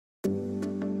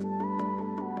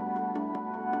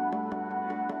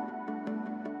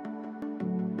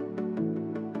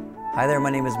Hi there, my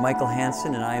name is Michael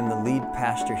Hansen and I am the lead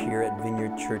pastor here at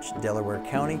Vineyard Church, Delaware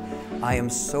County. I am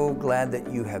so glad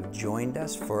that you have joined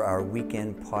us for our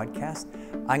weekend podcast.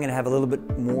 I'm going to have a little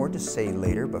bit more to say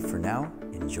later, but for now,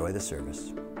 enjoy the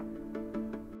service.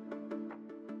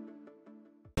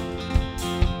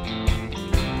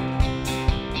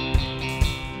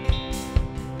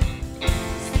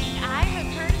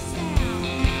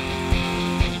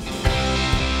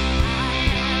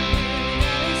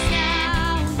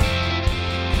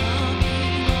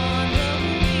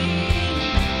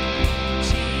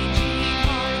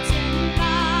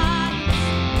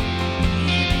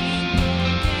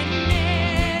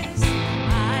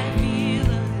 I feel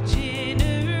a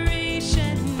generation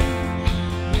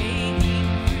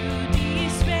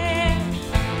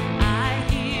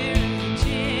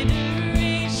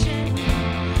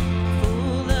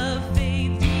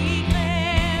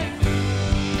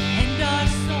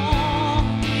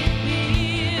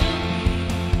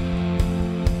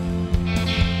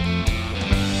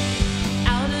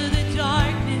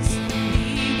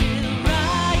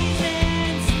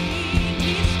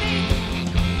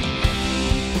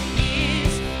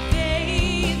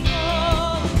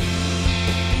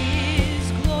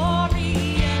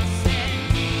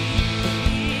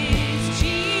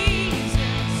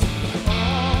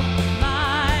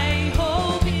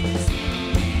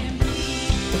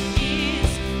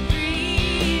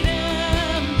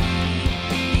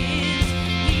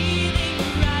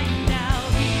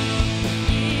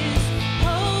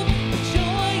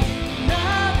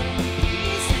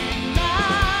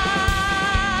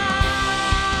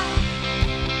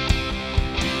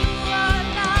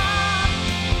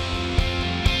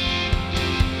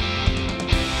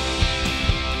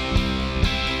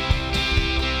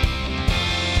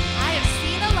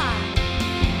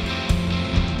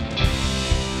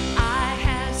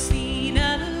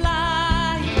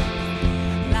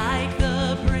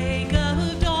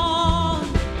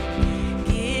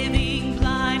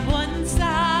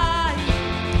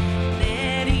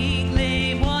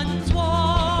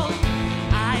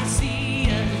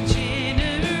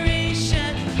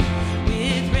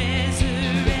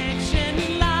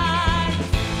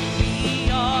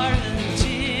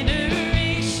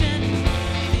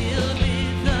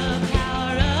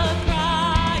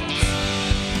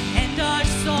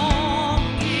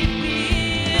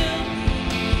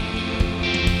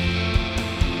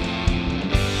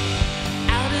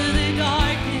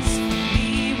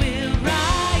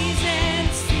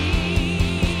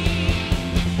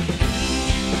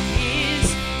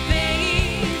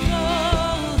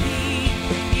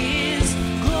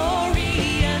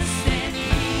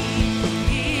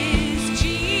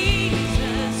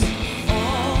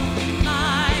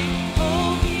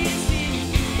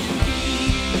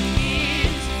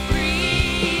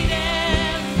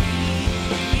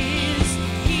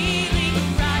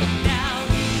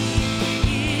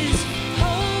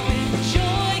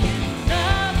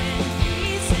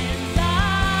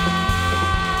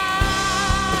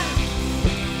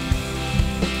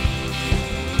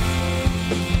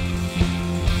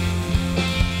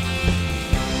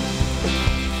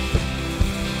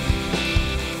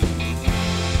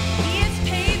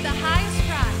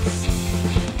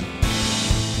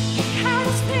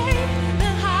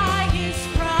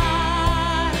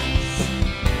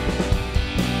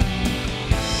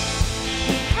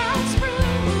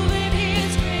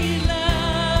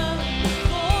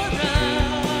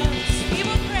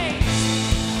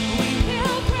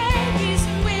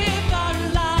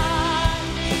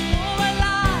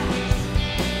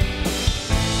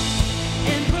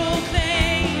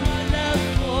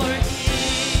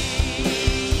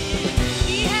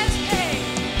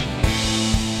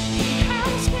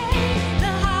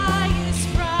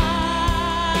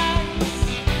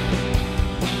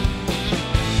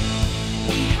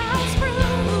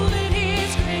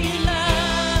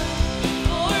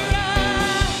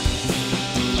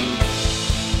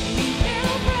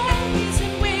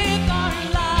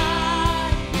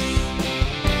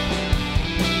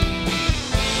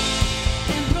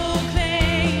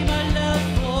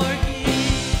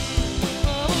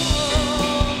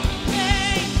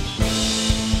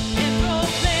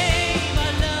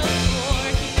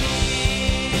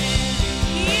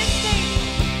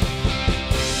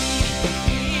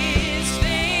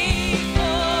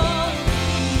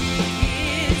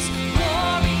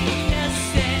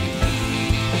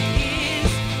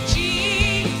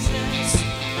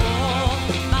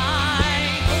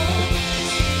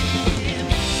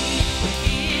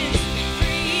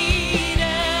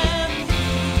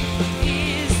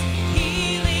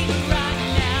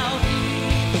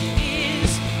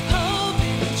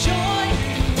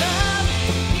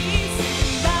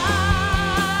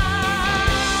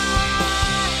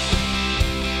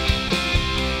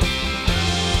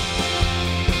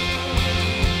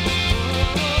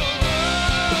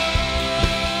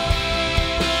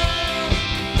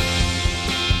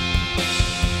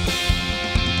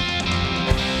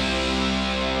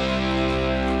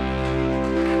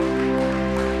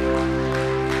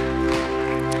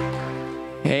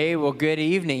well, good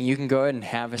evening. You can go ahead and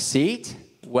have a seat.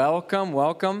 Welcome,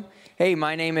 welcome. Hey,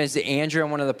 my name is Andrew.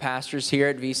 I'm one of the pastors here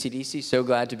at VCDC. So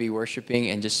glad to be worshiping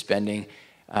and just spending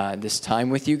this time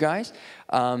with you guys.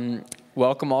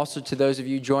 Welcome also to those of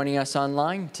you joining us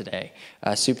online today.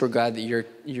 Super glad that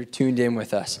you're tuned in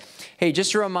with us. Hey,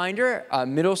 just a reminder,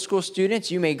 middle school students,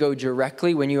 you may go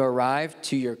directly when you arrive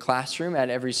to your classroom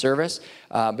at every service.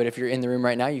 But if you're in the room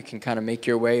right now, you can kind of make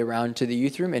your way around to the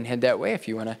youth room and head that way if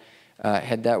you want to.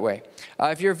 Head that way.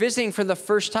 If you're visiting for the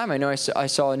first time, I know I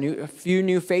saw a few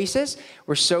new faces.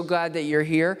 We're so glad that you're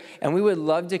here, and we would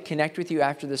love to connect with you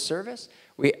after the service.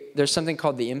 There's something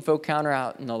called the info counter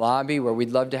out in the lobby where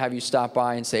we'd love to have you stop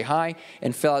by and say hi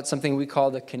and fill out something we call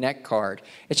the Connect card.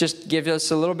 It just gives us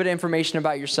a little bit of information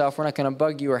about yourself. We're not going to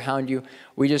bug you or hound you.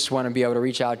 We just want to be able to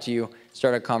reach out to you,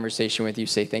 start a conversation with you,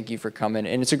 say thank you for coming.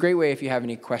 And it's a great way if you have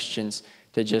any questions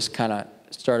to just kind of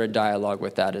start a dialogue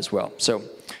with that as well. So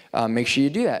make sure you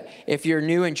do that. If you're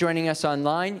new and joining us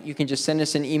online, you can just send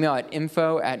us an email at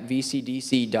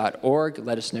info@vcdc.org.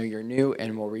 Let us know you're new,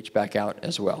 and we'll reach back out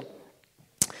as well.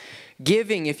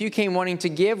 Giving, if you came wanting to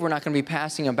give, we're not going to be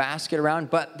passing a basket around,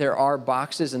 but there are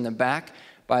boxes in the back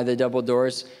by the double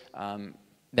doors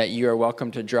that you are welcome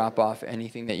to drop off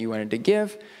anything that you wanted to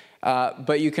give.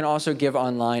 But you can also give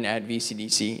online at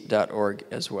vcdc.org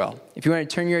as well. If you want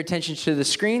to turn your attention to the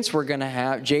screens,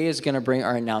 Jay is going to bring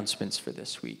our announcements for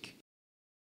this week.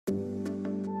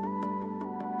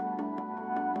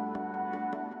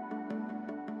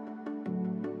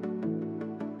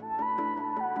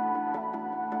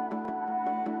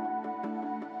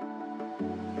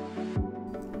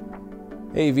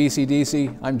 Hey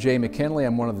VCDC, I'm Jay McKinley.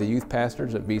 I'm one of the youth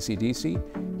pastors at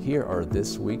VCDC. Here are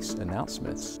this week's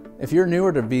announcements. If you're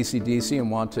newer to VCDC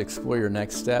and want to explore your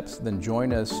next steps, then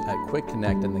join us at Quick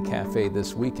Connect in the cafe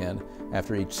this weekend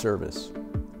after each service.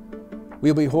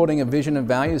 We'll be holding a Vision and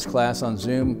Values class on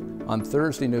Zoom on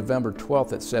Thursday, November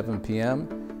 12th at 7 p.m.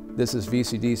 This is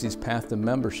VCDC's path to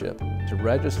membership. To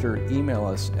register, email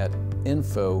us at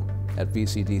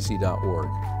info@vcdc.org.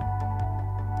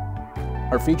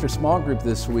 Our featured small group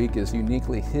this week is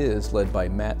Uniquely His, led by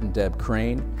Matt and Deb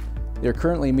Crane. They're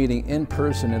currently meeting in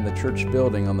person in the church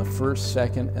building on the first,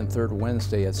 second, and third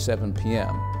Wednesday at 7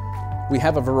 p.m. We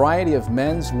have a variety of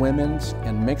men's, women's,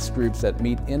 and mixed groups that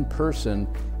meet in person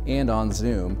and on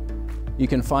Zoom. You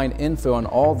can find info on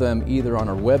all of them either on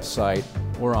our website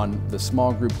or on the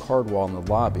small group card wall in the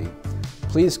lobby.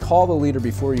 Please call the leader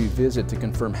before you visit to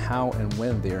confirm how and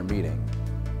when they are meeting.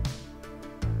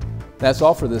 That's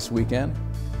all for this weekend.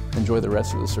 Enjoy the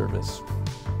rest of the service.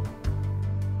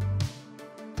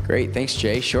 Great, thanks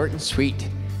Jay. Short and sweet.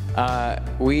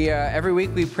 Every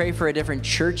week we pray for a different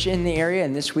church in the area,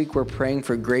 and this week we're praying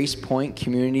for Grace Point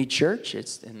Community Church.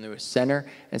 It's in Lewis Center.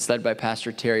 It's led by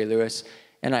Pastor Terry Lewis.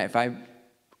 And if I'm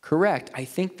correct, I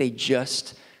think they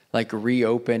just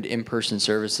reopened in-person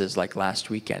services last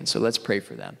weekend. So let's pray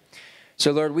for them.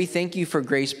 So Lord, we thank you for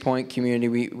Grace Point Community.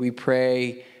 We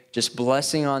pray just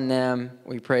blessing on them.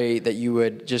 We pray that you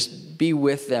would just be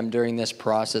with them during this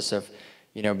process of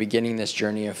beginning this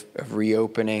journey of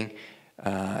reopening.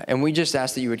 And we just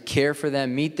ask that you would care for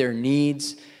them, meet their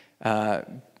needs,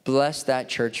 bless that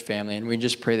church family. And we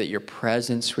just pray that your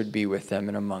presence would be with them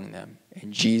and among them.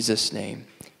 In Jesus' name,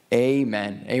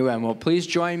 amen. Amen. Well, please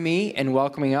join me in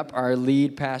welcoming up our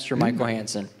lead pastor, Michael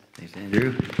Hansen. Thanks,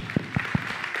 Andrew.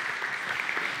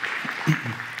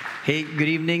 Hey, good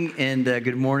evening and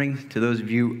good morning to those of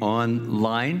you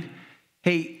online.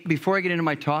 Hey, before I get into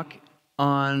my talk,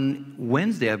 on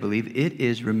Wednesday, I believe, it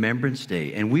is Remembrance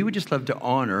Day, and we would just love to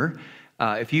honor,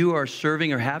 if you are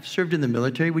serving or have served in the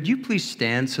military, would you please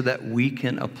stand so that we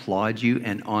can applaud you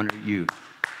and honor you?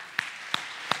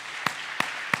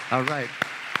 All right.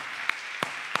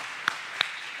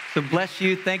 So bless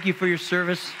you. Thank you for your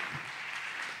service.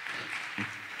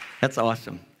 That's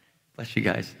awesome. Bless you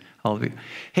guys, all of you.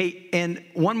 Hey, and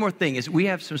one more thing is we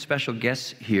have some special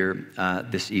guests here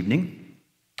this evening.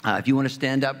 If you want to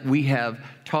stand up, we have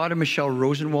Todd and Michelle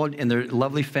Rosenwald and their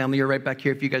lovely family are right back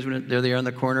here. If you guys want to, there they are in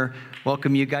the corner.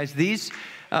 Welcome you guys.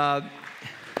 We're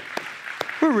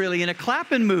really in a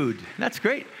clapping mood. That's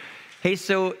great. Hey,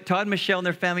 so Todd, Michelle, and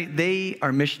their family, they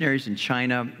are missionaries in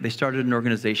China. They started an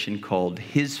organization called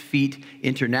His Feet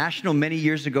International many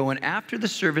years ago. And after the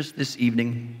service this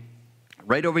evening,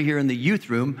 right over here in the youth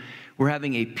room, we're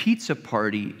having a pizza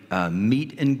party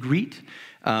meet and greet.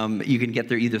 You can get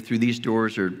there either through these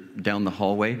doors or down the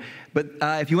hallway. But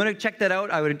if you want to check that out,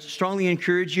 I would strongly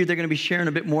encourage you. They're going to be sharing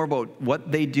a bit more about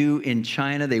what they do in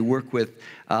China. They work with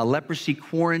leprosy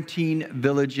quarantine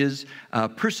villages,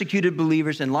 persecuted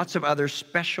believers, and lots of other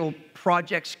special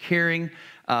projects caring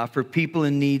for people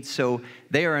in need. So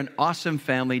they are an awesome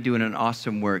family doing an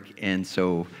awesome work. And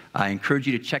so I encourage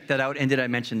you to check that out. And did I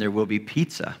mention there will be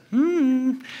pizza?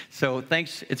 So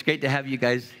thanks. It's great to have you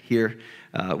guys here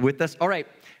with us. All right.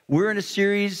 We're in a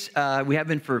series, we have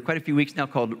been for quite a few weeks now,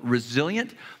 called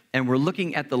Resilient. And we're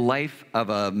looking at the life of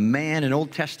a man, an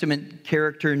Old Testament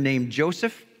character named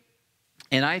Joseph.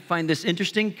 And I find this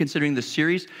interesting considering the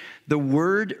series. The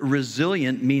word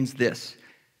resilient means this.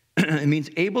 It means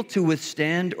able to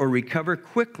withstand or recover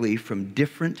quickly from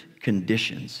different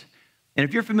conditions. And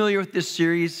if you're familiar with this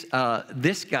series,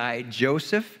 this guy,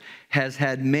 Joseph, has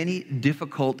had many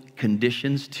difficult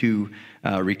conditions to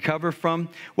recover from.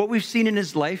 What we've seen in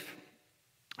his life,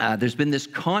 there's been this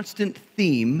constant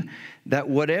theme that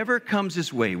whatever comes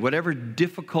his way, whatever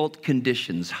difficult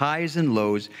conditions, highs and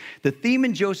lows, the theme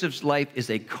in Joseph's life is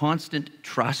a constant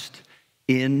trust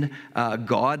in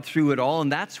God through it all.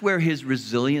 And that's where his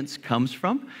resilience comes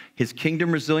from, his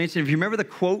kingdom resilience. And if you remember the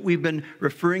quote we've been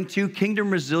referring to,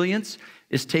 kingdom resilience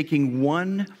is taking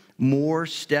one more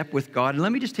step with God. And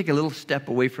let me just take a little step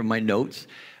away from my notes.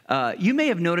 You may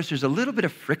have noticed there's a little bit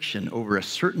of friction over a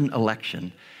certain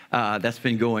election that's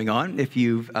been going on,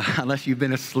 unless you've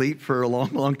been asleep for a long,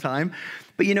 long time.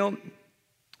 But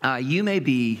you may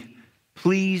be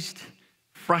pleased,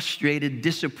 frustrated,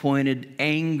 disappointed,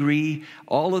 angry,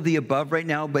 all of the above right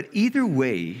now. But either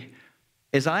way,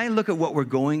 as I look at what we're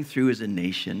going through as a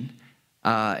nation,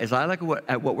 as I look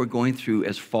at what we're going through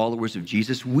as followers of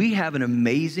Jesus, we have an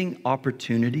amazing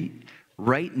opportunity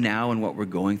right now in what we're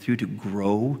going through to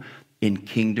grow in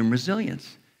kingdom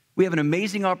resilience. We have an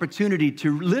amazing opportunity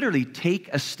to literally take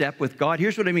a step with God.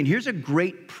 Here's what I mean. Here's a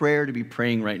great prayer to be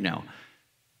praying right now.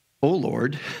 Oh,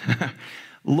 Lord,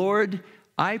 Lord,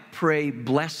 I pray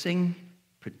blessing,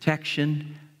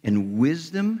 protection, and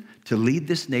wisdom to lead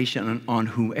this nation on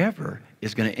whoever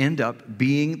is going to end up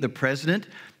being the president.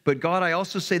 But God, I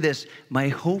also say this, my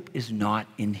hope is not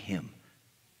in him.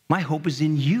 My hope is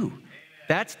in you.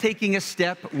 That's taking a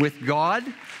step with God.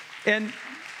 And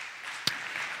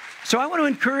so I want to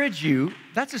encourage you,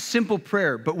 that's a simple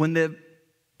prayer, but when the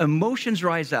emotions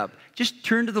rise up, just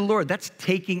turn to the Lord. That's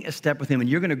taking a step with him, and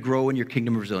you're going to grow in your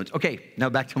kingdom of resilience. Okay, now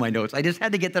back to my notes. I just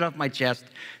had to get that off my chest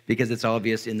because it's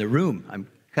obvious in the room. I'm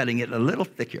cutting it a little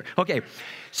thick here. Okay,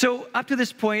 so up to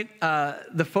this point,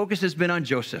 the focus has been on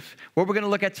Joseph. What we're going to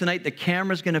look at tonight, the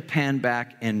camera's going to pan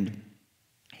back, and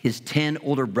his 10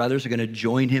 older brothers are going to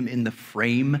join him in the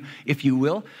frame, if you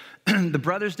will. The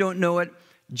brothers don't know it.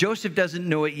 Joseph doesn't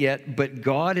know it yet, but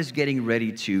God is getting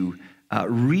ready to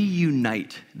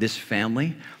reunite this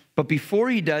family. But before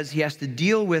he does, he has to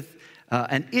deal with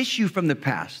an issue from the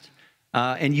past.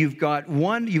 And you've got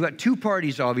two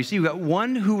parties, obviously. You've got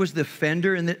one who was the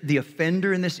offender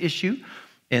in this issue,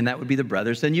 and that would be the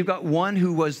brothers. Then you've got one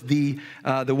who was the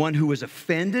one who was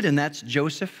offended, and that's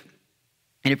Joseph.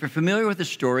 And if you're familiar with the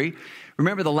story,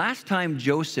 remember the last time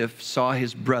Joseph saw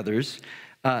his brothers,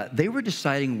 they were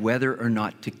deciding whether or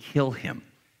not to kill him.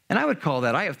 And I would call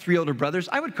that, I have 3 older brothers,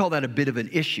 I would call that a bit of an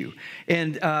issue.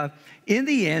 And in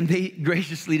the end, they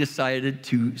graciously decided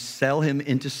to sell him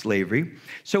into slavery.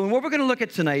 So what we're going to look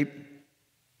at tonight,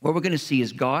 what we're going to see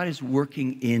is God is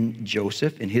working in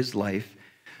Joseph, in his life,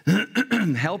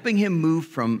 helping him move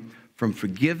from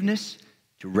forgiveness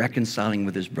to reconciling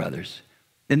with his brothers.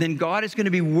 And then God is going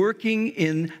to be working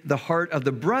in the heart of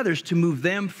the brothers to move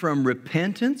them from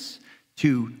repentance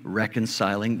to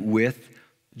reconciling with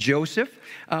Joseph.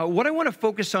 What I want to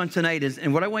focus on tonight is,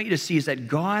 and what I want you to see is that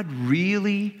God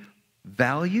really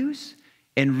values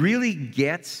and really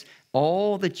gets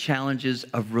all the challenges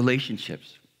of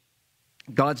relationships.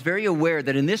 God's very aware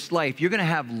that in this life, you're going to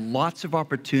have lots of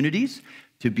opportunities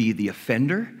to be the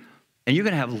offender, and you're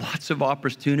going to have lots of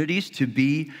opportunities to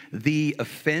be the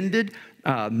offended.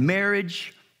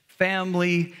 Marriage,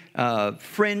 family,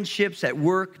 friendships at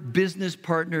work, business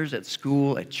partners at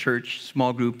school, at church,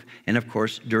 small group, and of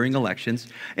course, during elections.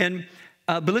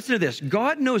 But listen to this.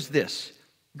 God knows this.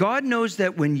 God knows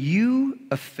that when you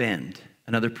offend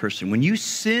another person, when you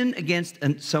sin against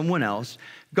someone else,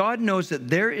 God knows that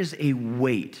there is a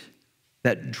weight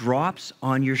that drops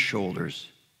on your shoulders,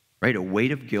 right? A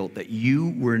weight of guilt that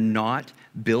you were not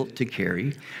built to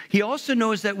carry. He also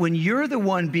knows that when you're the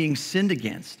one being sinned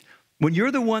against, when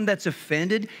you're the one that's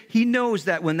offended, he knows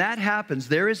that when that happens,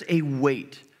 there is a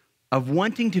weight of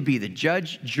wanting to be the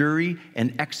judge, jury,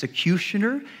 and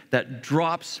executioner that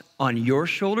drops on your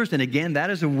shoulders. And again, that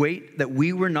is a weight that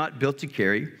we were not built to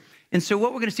carry. And so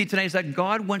what we're going to see tonight is that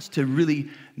God wants to really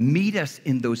meet us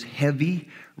in those heavy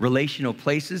relational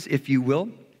places, if you will,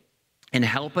 and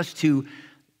help us to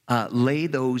lay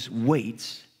those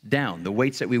weights down, the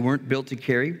weights that we weren't built to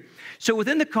carry. So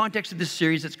within the context of this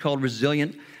series, it's called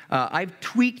Resilient. I've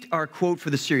tweaked our quote for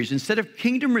the series. Instead of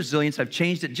kingdom resilience, I've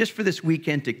changed it just for this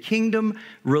weekend to kingdom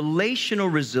relational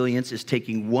resilience is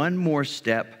taking one more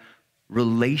step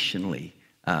relationally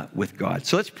with God.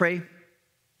 So let's pray,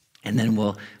 and then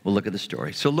we'll look at the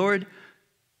story. So Lord,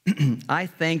 I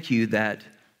thank you that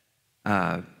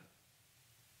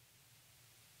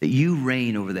you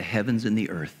reign over the heavens and the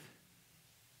earth.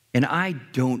 And I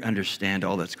don't understand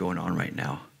all that's going on right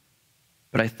now.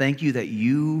 But I thank you that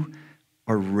you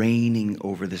are reigning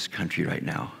over this country right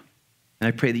now. And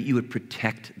I pray that you would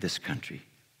protect this country.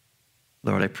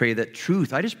 Lord, I pray that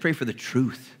truth, I just pray for the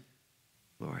truth,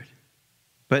 Lord.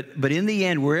 But in the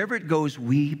end, wherever it goes,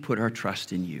 we put our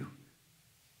trust in you.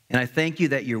 And I thank you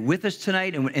that you're with us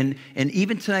tonight. And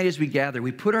even tonight as we gather,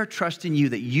 we put our trust in you,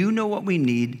 that you know what we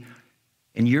need.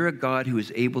 And you're a God who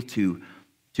is able to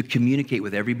communicate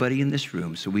with everybody in this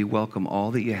room. So we welcome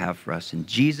all that you have for us. In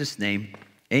Jesus' name,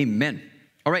 amen.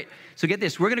 All right, so get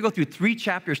this. We're going to go through 3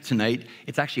 chapters tonight.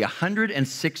 It's actually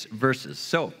 106 verses.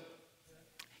 So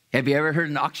have you ever heard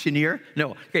an auctioneer?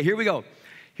 No. Okay, here we go.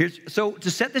 So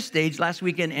to set the stage, last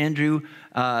weekend, Andrew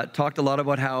talked a lot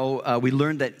about how we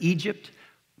learned that Egypt,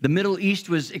 the Middle East,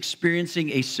 was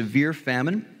experiencing a severe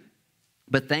famine.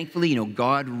 But thankfully,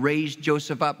 God raised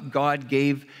Joseph up. God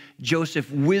gave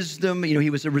Joseph wisdom. He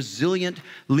was a resilient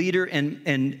leader,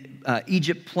 and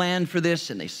Egypt planned for this,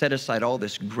 and they set aside all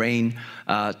this grain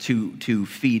to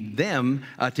feed them,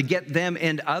 to get them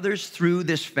and others through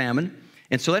this famine.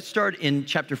 And so let's start in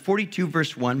chapter 42,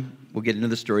 verse 1. We'll get into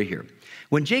the story here.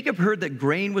 When Jacob heard that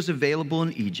grain was available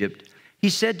in Egypt, he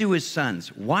said to his sons,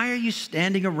 "Why are you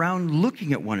standing around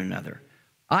looking at one another?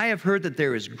 I have heard that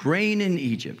there is grain in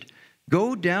Egypt.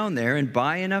 Go down there and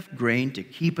buy enough grain to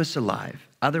keep us alive.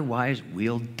 Otherwise,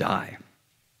 we'll die."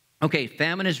 Okay,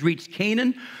 famine has reached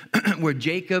Canaan, where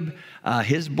Jacob,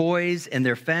 his boys, and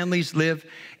their families live.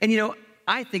 And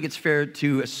I think it's fair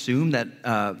to assume that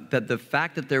the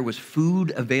fact that there was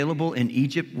food available in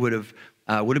Egypt would have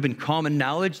been common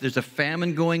knowledge. There's a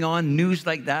famine going on. News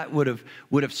like that would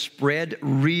have spread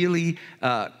really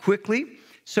quickly.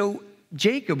 So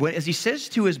Jacob, as he says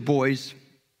to his boys,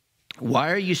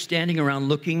 "Why are you standing around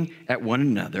looking at one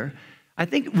another?" I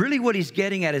think really what he's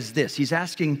getting at is this. He's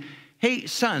asking, "Hey,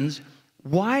 sons,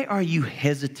 why are you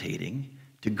hesitating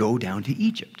to go down to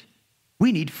Egypt?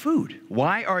 We need food.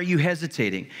 Why are you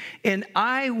hesitating?" And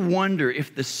I wonder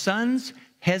if the sons'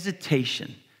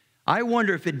 hesitation, I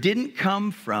wonder if it didn't come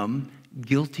from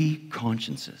guilty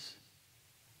consciences.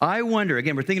 I wonder,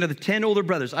 again, we're thinking of the 10 older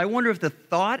brothers. I wonder if the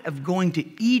thought of going to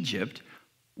Egypt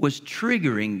was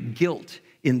triggering guilt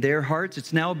in their hearts.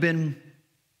 It's now been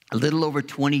a little over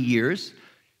 20 years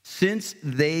since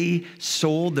they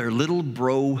sold their little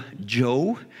bro,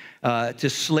 Joe, to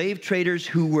slave traders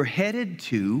who were headed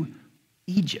to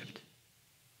Egypt.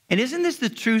 And isn't this the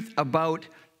truth about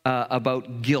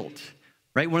guilt,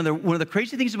 right? One of the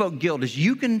crazy things about guilt is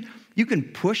you can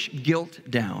push guilt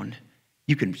down.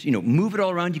 You can, move it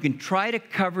all around. You can try to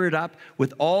cover it up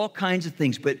with all kinds of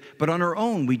things, but on our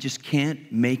own, we just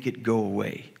can't make it go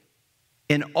away.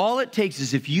 And all it takes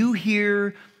is if you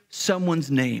hear someone's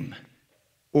name,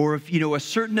 or if, a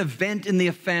certain event in the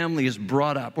family is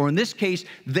brought up, or in this case,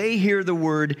 they hear the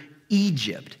word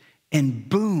Egypt, and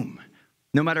boom,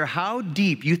 no matter how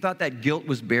deep you thought that guilt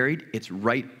was buried, it's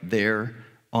right there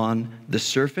on the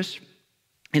surface.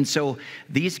 And so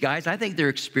these guys, I think they're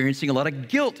experiencing a lot of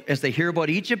guilt as they hear about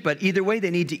Egypt, but either way,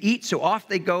 they need to eat, so off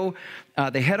they go.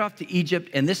 They head off to Egypt,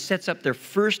 and this sets up their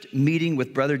first meeting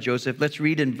with brother Joseph. Let's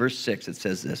read in verse 6. It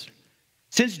says this: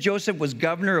 "Since Joseph was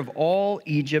governor of all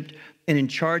Egypt and in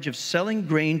charge of selling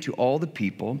grain to all the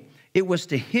people, it was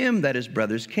to him that his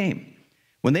brothers came.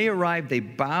 When they arrived, they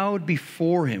bowed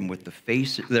before him with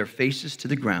their faces to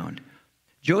the ground.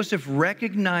 Joseph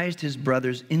recognized his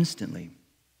brothers instantly,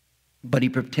 but he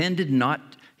pretended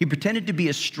to be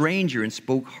a stranger and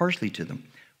spoke harshly to them.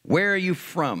 'Where are you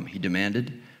from?' he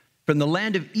demanded. 'From the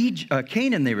land of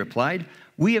Canaan,' they replied.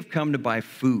 'We have come to buy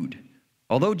food.'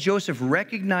 Although Joseph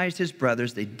recognized his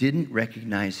brothers, they didn't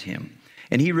recognize him.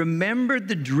 And he remembered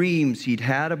the dreams he'd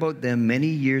had about them many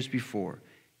years before.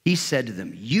 He said to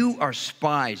them, 'You are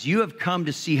spies. You have come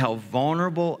to see how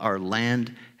vulnerable our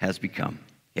land has become.'"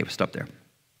 Okay, we'll stop there.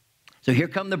 So here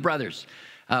come the brothers,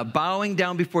 bowing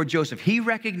down before Joseph. He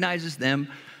recognizes them,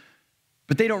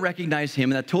 but they don't recognize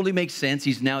him, and that totally makes sense.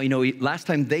 He's now, last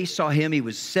time they saw him, he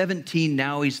was 17.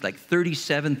 Now he's like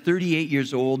 37, 38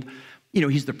 years old.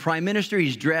 He's the prime minister.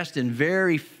 He's dressed in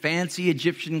very fancy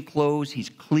Egyptian clothes. He's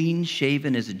clean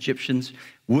shaven as Egyptians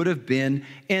would have been.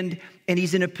 And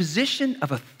he's in a position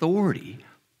of authority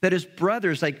that his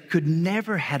brothers could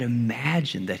never had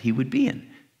imagined that he would be in.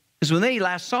 Because when they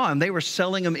last saw him, they were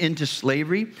selling him into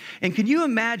slavery. And can you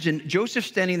imagine Joseph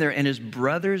standing there and his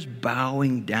brothers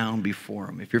bowing down before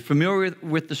him? If you're familiar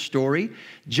with the story,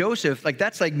 Joseph,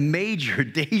 that's major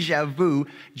deja vu.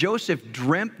 Joseph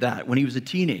dreamt that when he was a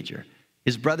teenager.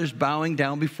 His brothers bowing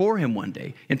down before him one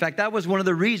day. In fact, that was one of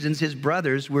the reasons his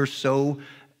brothers were so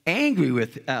angry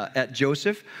at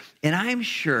Joseph. And I'm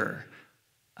sure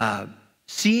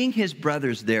seeing his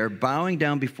brothers there bowing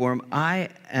down before him, I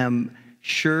am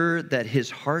sure that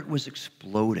his heart was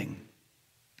exploding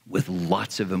with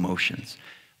lots of emotions,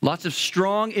 lots of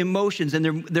strong emotions.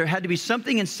 And there had to be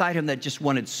something inside him that just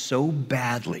wanted so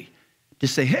badly to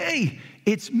say, hey,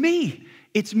 it's me,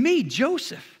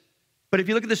 Joseph. But if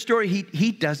you look at the story,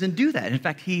 he doesn't do that. In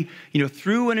fact, he,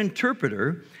 through an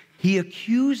interpreter, he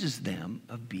accuses them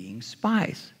of being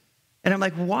spies. And I'm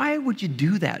like, why would you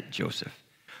do that, Joseph?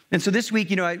 And so this week,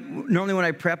 normally when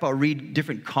I prep, I'll read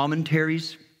different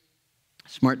commentaries,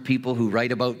 smart people who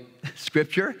write about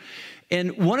Scripture.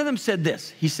 And one of them said this.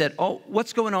 He said,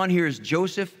 what's going on here is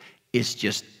Joseph is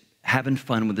just having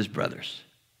fun with his brothers.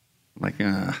 I'm like,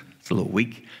 it's a little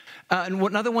weak. And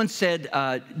another one said,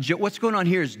 what's going on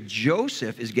here is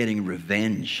Joseph is getting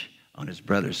revenge on his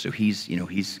brothers. So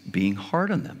he's being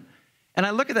hard on them. And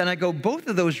I look at that and I go, both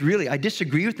of those really, I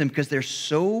disagree with them because they're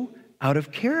so out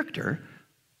of character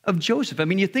of Joseph. I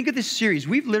mean, you think of this series,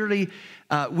 we've literally,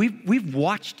 we've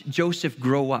watched Joseph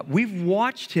grow up. We've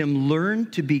watched him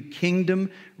learn to be kingdom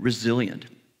resilient.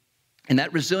 And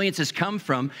that resilience has come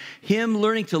from him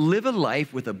learning to live a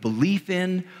life with a belief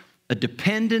in, a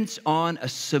dependence on, a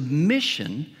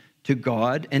submission to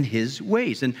God and his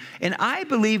ways. And I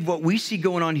believe what we see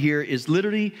going on here is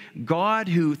literally God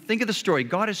who, think of the story,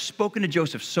 God has spoken to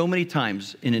Joseph so many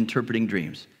times in interpreting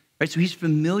dreams. Right? So he's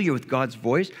familiar with God's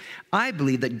voice. I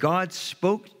believe that God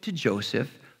spoke to Joseph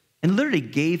and literally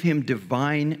gave him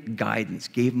divine guidance,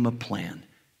 gave him a plan.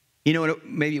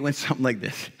 Maybe it went something like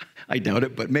this. I doubt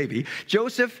it, but maybe.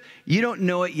 Joseph, you don't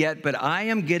know it yet, but I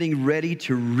am getting ready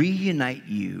to reunite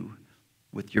you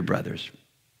with your brothers.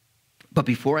 But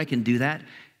before I can do that,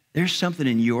 there's something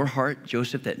in your heart,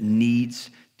 Joseph, that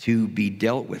needs to be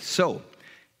dealt with. So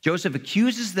Joseph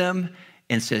accuses them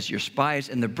and says, you're spies.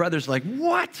 And the brothers are like,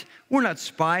 what? We're not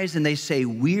spies. And they say,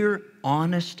 we're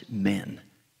honest men.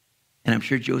 And I'm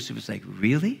sure Joseph is like,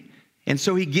 really? And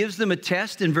so he gives them a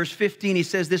test. In verse 15, he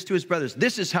says this to his brothers.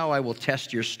 This is how I will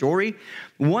test your story.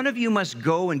 One of you must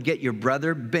go and get your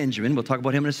brother Benjamin. We'll talk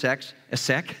about him in a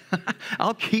sec.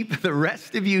 I'll keep the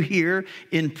rest of you here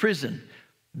in prison.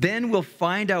 Then we'll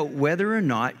find out whether or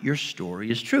not your story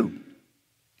is true.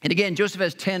 And again, Joseph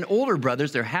has 10 older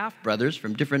brothers. They're half-brothers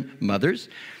from different mothers.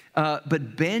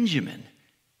 But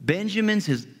Benjamin's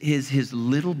his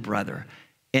little brother.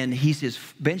 And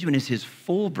Benjamin is his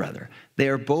full brother. They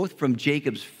are both from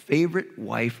Jacob's favorite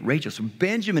wife, Rachel. So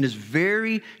Benjamin is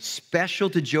very special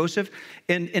to Joseph.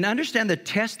 And understand the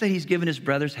test that he's given his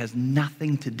brothers has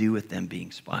nothing to do with them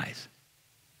being spies.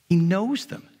 He knows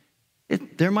them.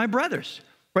 They're my brothers.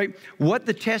 Right? What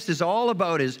the test is all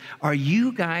about is, are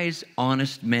you guys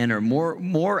honest men? Or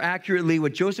more accurately,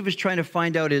 what Joseph is trying to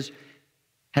find out is,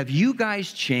 have you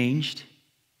guys changed?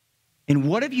 And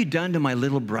what have you done to my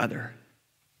little brother?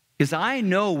 Because I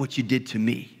know what you did to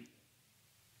me.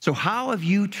 So how have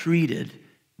you treated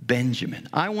Benjamin?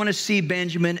 I want to see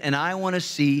Benjamin, and I want to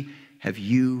see, have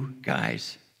you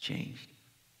guys changed?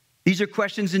 These are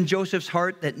questions in Joseph's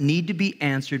heart that need to be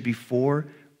answered before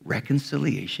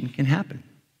reconciliation can happen.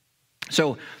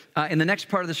 So in the next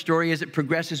part of the story, as it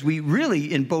progresses, we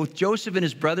really, in both Joseph and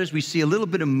his brothers, we see a little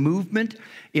bit of movement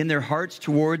in their hearts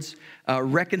towards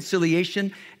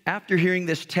reconciliation. After hearing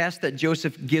this test that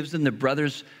Joseph gives them, the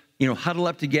brothers, huddle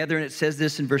up together, and it says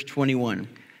this in verse 21.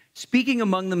 Speaking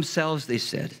among themselves, they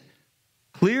said,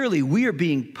 clearly we are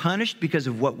being punished because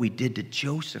of what we did to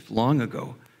Joseph long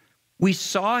ago. We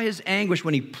saw his anguish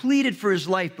when he pleaded for his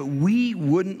life, but we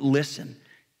wouldn't listen.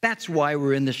 That's why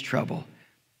we're in this trouble.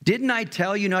 Didn't I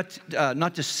tell you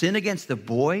not to sin against the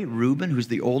boy, Reuben, who's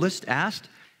the oldest, asked?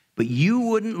 But you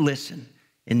wouldn't listen.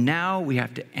 And now we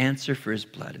have to answer for his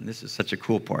blood. And this is such a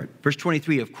cool part. Verse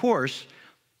 23, of course,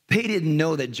 they didn't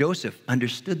know that Joseph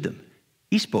understood them.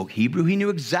 He spoke Hebrew. He knew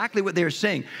exactly what they were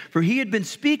saying, for he had been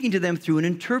speaking to them through an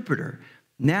interpreter.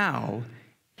 Now,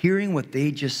 hearing what they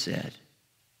just said,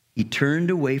 he turned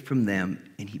away from them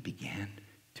and he began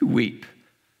to weep.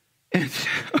 And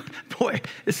boy,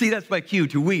 see, that's my cue,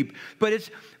 to weep. But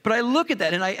I look at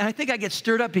that and I think I get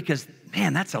stirred up because,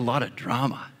 man, that's a lot of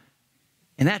drama.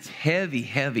 And that's heavy,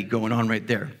 heavy going on right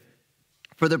there.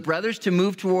 For the brothers to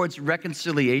move towards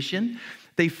reconciliation,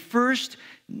 they first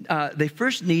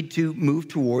need to move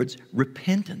towards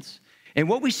repentance. And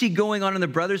what we see going on in the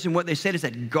brothers and what they said is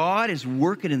that God is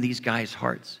working in these guys'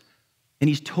 hearts. And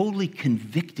he's totally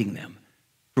convicting them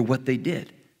for what they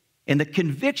did. And the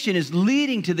conviction is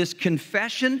leading to this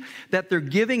confession that they're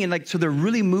giving. And so they're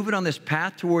really moving on this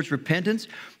path towards repentance.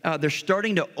 They're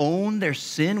starting to own their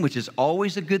sin, which is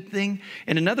always a good thing.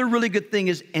 And another really good thing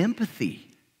is empathy.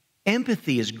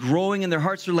 Empathy is growing in their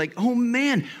hearts. They're like, oh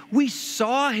man, we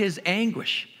saw his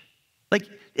anguish. Like,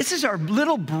 this is our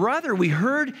little brother. We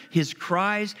heard his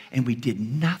cries and we did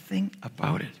nothing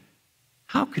about it.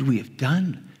 How could we have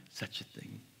done such a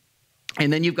thing?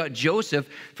 And then you've got Joseph.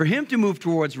 For him to move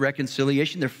towards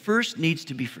reconciliation, there first needs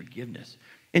to be forgiveness.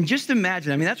 And just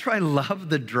imagine, that's why I love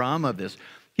the drama of this.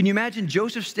 Can you imagine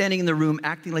Joseph standing in the room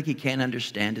acting like he can't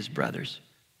understand his brothers?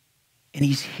 And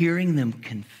he's hearing them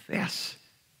confess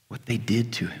what they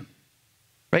did to him.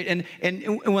 Right?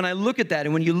 And when I look at that,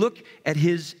 and when you look at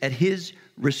his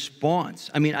response,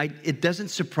 it doesn't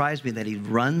surprise me that he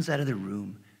runs out of the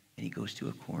room and he goes to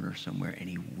a corner somewhere and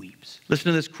he weeps. Listen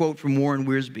to this quote from Warren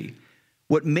Wiersbe.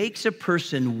 What makes a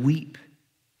person weep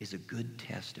is a good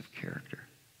test of character.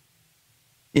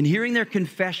 In hearing their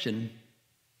confession,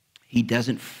 he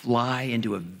doesn't fly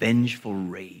into a vengeful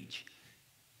rage.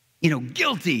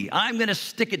 Guilty, I'm going to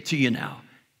stick it to you now.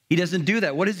 He doesn't do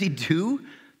that. What does he do?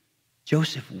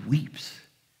 Joseph weeps.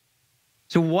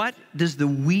 So what does the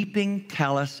weeping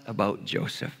tell us about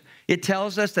Joseph? It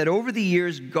tells us that over the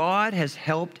years, God has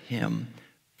helped him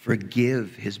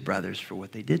forgive his brothers for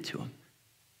what they did to him.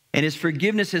 And his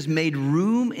forgiveness has made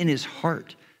room in his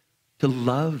heart to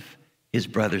love his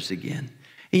brothers again.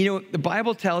 And the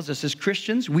Bible tells us as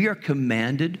Christians, we are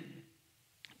commanded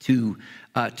to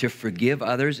forgive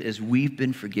others as we've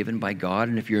been forgiven by God.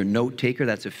 And if you're a note taker,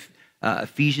 that's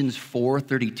Ephesians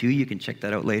 4:32. You can check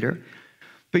that out later.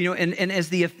 But and as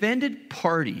the offended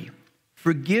party,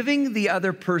 forgiving the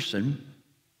other person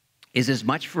is as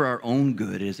much for our own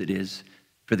good as it is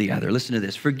for the other. Listen to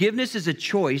this. Forgiveness is a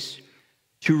choice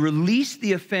to release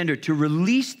the offender, to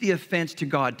release the offense to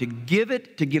God, to give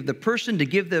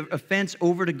the offense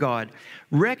over to God,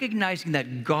 recognizing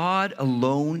that God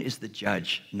alone is the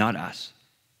judge, not us.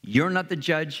 You're not the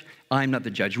judge, I'm not the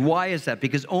judge. Why is that?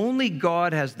 Because only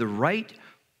God has the right,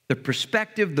 the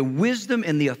perspective, the wisdom,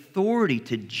 and the authority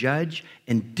to judge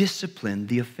and discipline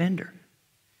the offender.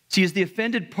 See, as the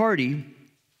offended party,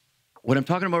 what I'm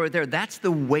talking about right there, that's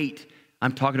the weight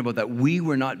I'm talking about that we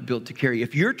were not built to carry.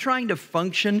 If you're trying to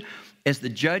function as the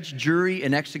judge, jury,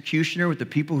 and executioner with the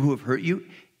people who have hurt you,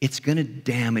 it's going to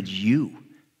damage you.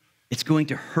 It's going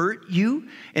to hurt you.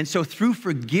 And so through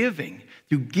forgiving,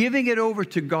 through giving it over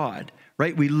to God,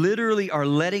 right, we literally are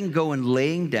letting go and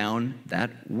laying down that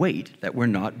weight that we're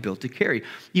not built to carry.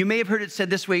 You may have heard it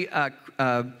said this way,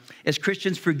 as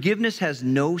Christians, forgiveness has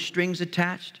no strings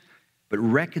attached, but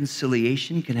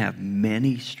reconciliation can have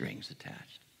many strings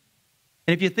attached.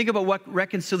 And if you think about what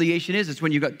reconciliation is, it's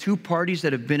when you've got two parties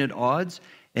that have been at odds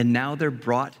and now they're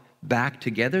brought back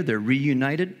together, they're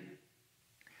reunited.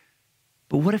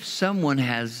 But what if someone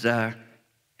has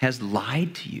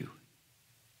lied to you?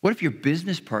 What if your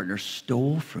business partner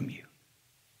stole from you?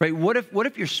 Right? What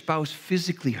if your spouse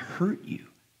physically hurt you?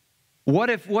 What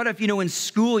if in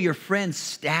school your friend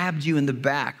stabbed you in the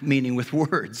back, meaning with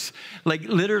words, like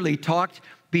literally talked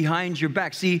behind your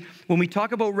back? See, when we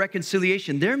talk about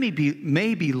reconciliation, there may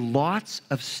be lots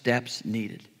of steps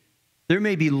needed. There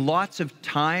may be lots of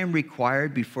time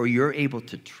required before you're able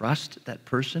to trust that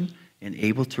person and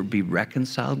able to be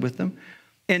reconciled with them.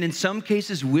 And in some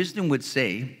cases, wisdom would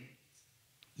say,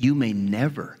 you may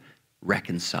never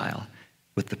reconcile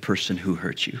with the person who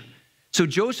hurt you. So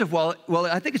Joseph, well,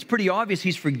 I think it's pretty obvious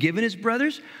he's forgiven his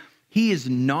brothers. He is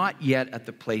not yet at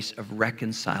the place of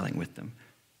reconciling with them.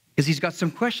 Because he's got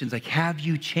some questions like, have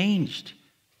you changed?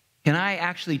 Can I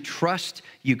actually trust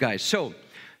you guys? So,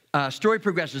 story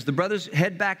progresses. The brothers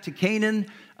head back to Canaan.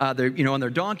 They're on their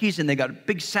donkeys, and they got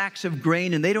big sacks of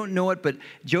grain, and they don't know it, but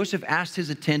Joseph asked his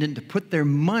attendant to put their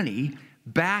money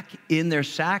back in their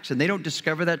sacks, and they don't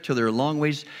discover that till they're a long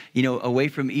ways, away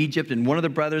from Egypt. And one of the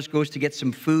brothers goes to get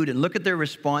some food, and look at their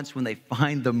response when they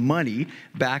find the money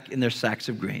back in their sacks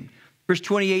of grain. Verse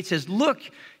 28 says, "Look,"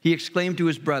 he exclaimed to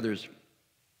his brothers,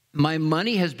 "my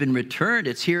money has been returned.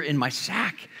 It's here in my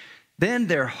sack." Then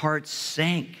their hearts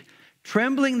sank.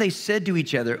 Trembling, they said to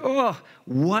each other, "Oh,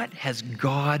 what has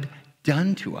God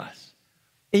done to us?"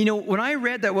 And when I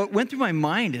read that, what went through my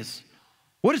mind is,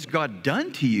 what has God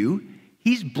done to you?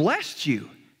 He's blessed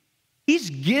you. He's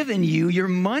given you your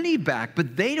money back,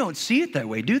 but they don't see it that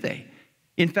way, do they?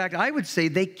 In fact, I would say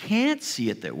they can't see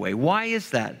it that way. Why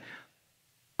is that?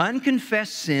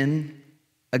 Unconfessed sin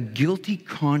a guilty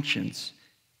conscience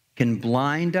can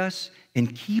blind us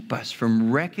and keep us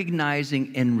from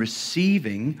recognizing and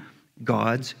receiving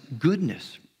God's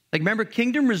goodness. Like, remember,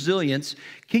 kingdom resilience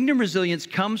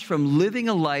comes from living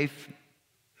a life,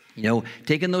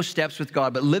 taking those steps with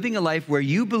God, but living a life where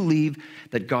you believe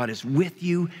that God is with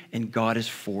you and God is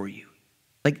for you.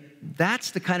 Like,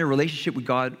 that's the kind of relationship with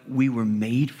God we were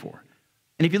made for.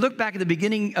 And if you look back at the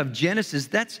beginning of Genesis,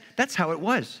 that's how it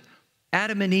was.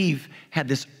 Adam and Eve had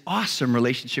this awesome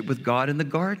relationship with God in the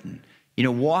garden.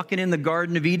 Walking in the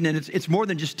Garden of Eden, and it's more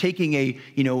than just taking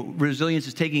resilience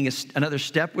is taking another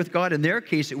step with God. In their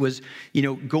case, it was,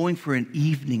 going for an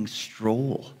evening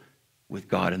stroll with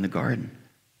God in the garden.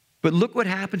 But look what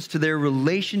happens to their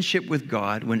relationship with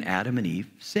God when Adam and Eve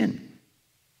sin.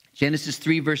 Genesis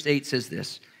 3, verse 8 says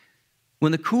this: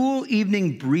 "When the cool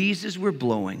evening breezes were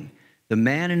blowing, the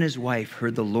man and his wife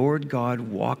heard the Lord God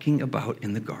walking about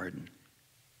in the garden.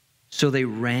 So they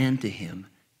ran to him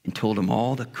and told him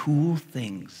all the cool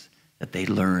things that they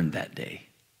learned that day."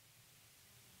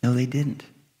 No, they didn't.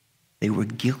 They were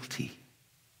guilty.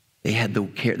 They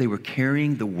were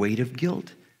carrying the weight of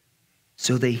guilt.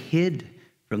 So they hid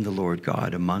from the Lord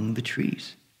God among the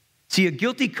trees. See, a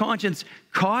guilty conscience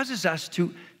causes us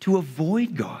to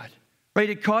avoid God, right?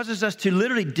 It causes us to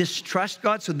literally distrust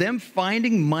God. So them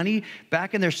finding money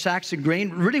back in their sacks of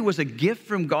grain really was a gift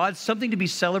from God, something to be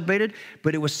celebrated,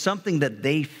 but it was something that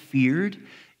they feared.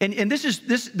 And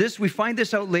this we find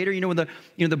this out later,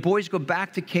 when the boys go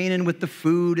back to Canaan with the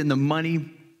food and the money,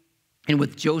 and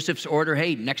with Joseph's order,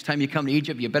 hey, next time you come to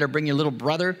Egypt, you better bring your little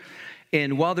brother.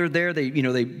 And while they're there, they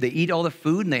eat all the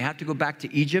food and they have to go back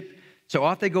to Egypt. So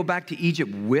off they go back to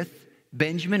Egypt with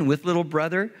Benjamin, with little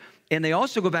brother. And they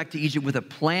also go back to Egypt with a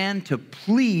plan to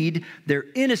plead their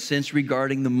innocence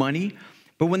regarding the money.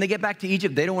 But when they get back to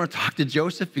Egypt, they don't want to talk to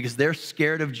Joseph because they're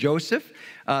scared of Joseph.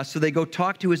 So they go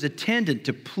talk to his attendant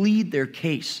to plead their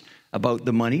case about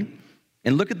the money.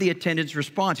 And look at the attendant's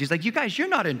response. He's like, "You guys, you're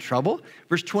not in trouble."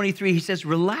 Verse 23, he says,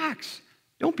 "Relax.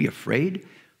 Don't be afraid."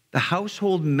 The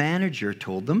household manager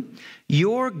told them,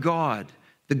 "Your God,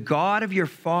 the God of your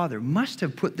father, must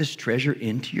have put this treasure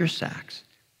into your sacks.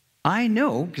 I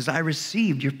know because I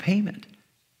received your payment."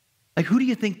 Like, who do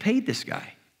you think paid this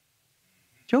guy?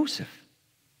 Joseph.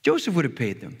 Joseph would have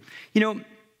paid them.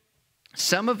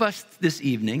 Some of us this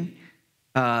evening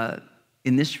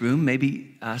in this room,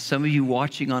 maybe some of you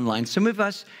watching online, some of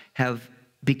us have,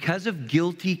 because of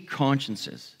guilty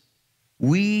consciences,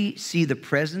 we see the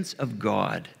presence of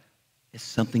God as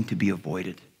something to be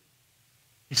avoided,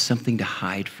 as something to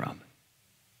hide from.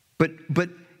 But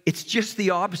it's just the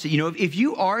opposite. If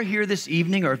you are here this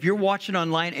evening or if you're watching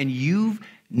online and you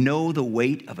know the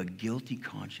weight of a guilty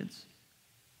conscience,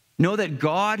 know that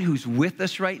God who's with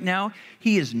us right now,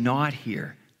 he is not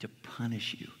here to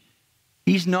punish you.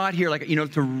 He's not here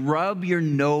to rub your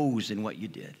nose in what you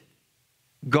did.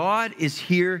 God is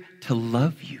here to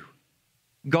love you.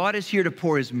 God is here to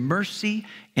pour his mercy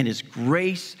and his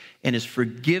grace and his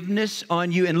forgiveness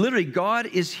on you. And literally, God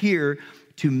is here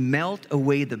to melt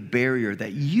away the barrier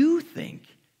that you think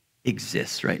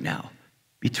exists right now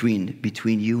between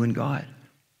you and God.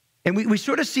 And we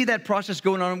sort of see that process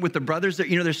going on with the brothers.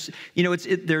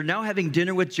 They're now having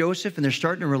dinner with Joseph, and they're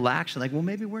starting to relax. And like, well,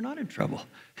 maybe we're not in trouble.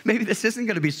 Maybe this isn't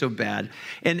going to be so bad.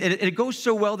 And it goes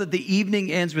so well that the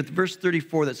evening ends with verse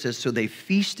 34 that says, "So they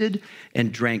feasted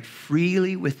and drank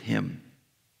freely with him."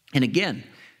 And again,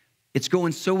 it's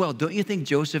going so well. Don't you think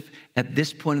Joseph, at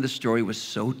this point of the story, was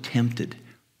so tempted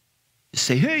to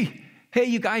say, hey,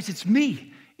 you guys, it's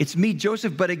me. It's me,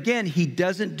 Joseph. But again, he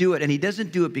doesn't do it. And he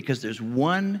doesn't do it because there's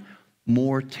one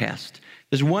more test.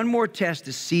 There's one more test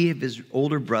to see if his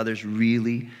older brothers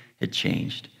really had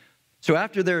changed. So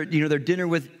after their dinner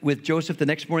with Joseph, the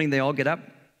next morning they all get up.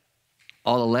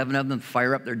 All 11 of them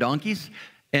fire up their donkeys.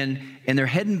 And they're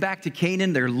heading back to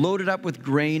Canaan. They're loaded up with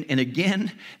grain. And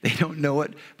again, they don't know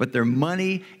it, but their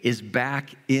money is back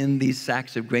in these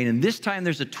sacks of grain. And this time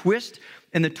there's a twist.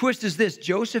 And the twist is this: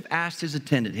 Joseph asked his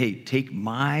attendant, "Hey, take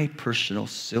my personal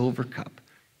silver cup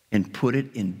and put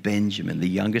it in Benjamin, the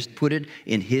youngest, put it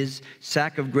in his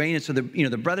sack of grain." And so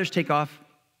the brothers take off,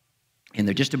 and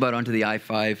they're just about onto the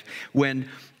I-5 when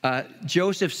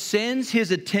Joseph sends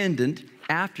his attendant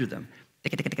after them.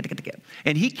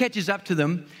 And he catches up to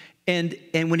them, and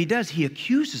when he does, he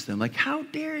accuses them, like, "How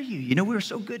dare you? We were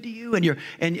so good to you,"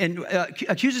 and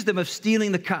accuses them of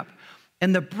stealing the cup.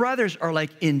 And the brothers are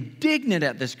like indignant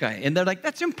at this guy. And they're like,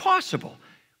 "That's impossible.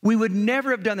 We would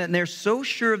never have done that." And they're so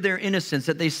sure of their innocence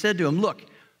that they said to him, "Look,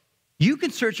 you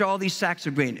can search all these sacks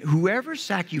of grain. Whoever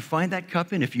sack you find that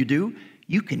cup in, if you do,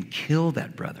 you can kill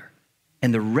that brother.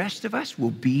 And the rest of us will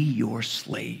be your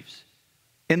slaves."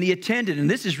 And the attendant, and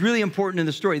this is really important in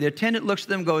the story, the attendant looks at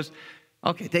them and goes,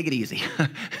 okay, take it easy.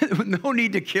 No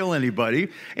need to kill anybody.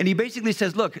 And he basically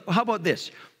says, look, how about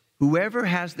this? Whoever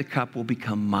has the cup will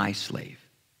become my slave,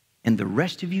 and the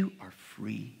rest of you are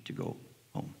free to go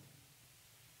home.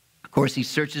 Of course, he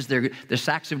searches their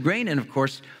sacks of grain, and of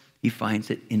course, he finds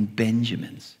it in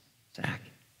Benjamin's sack.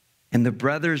 And the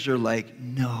brothers are like,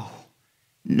 no,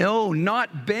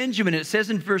 not Benjamin. It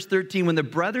says in verse 13, when the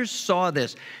brothers saw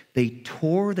this, they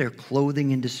tore their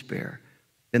clothing in despair.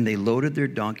 Then they loaded their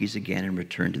donkeys again and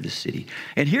returned to the city.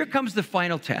 And here comes the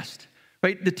final test,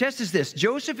 right? The test is this.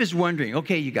 Joseph is wondering,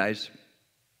 okay, you guys,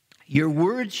 your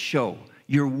words show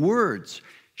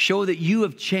that you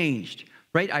have changed,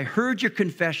 right? I heard your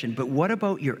confession, but what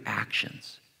about your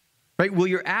actions? Right? Will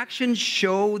your actions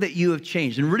show that you have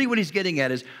changed? And really what he's getting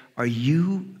at is, are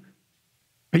you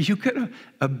going to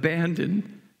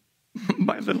abandon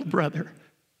my little brother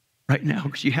right now?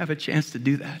 Because you have a chance to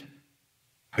do that.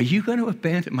 Are you going to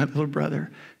abandon my little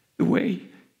brother the way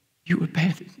you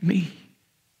abandoned me?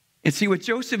 And see, what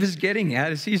Joseph is getting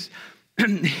at is he's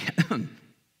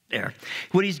there.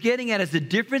 What he's getting at is the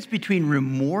difference between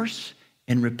remorse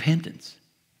and repentance.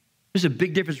 There's a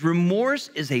big difference. Remorse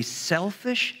is a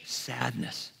selfish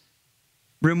sadness.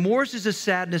 Remorse is a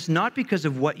sadness not because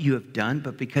of what you have done,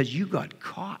 but because you got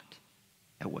caught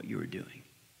at what you were doing.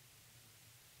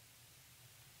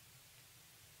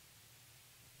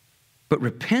 But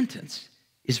repentance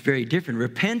is very different.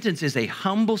 Repentance is a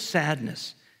humble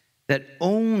sadness that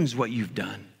owns what you've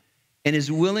done and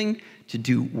is willing to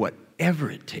do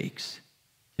whatever it takes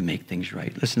to make things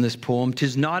right. Listen to this poem.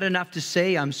 'Tis not enough to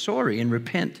say I'm sorry and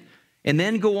repent, and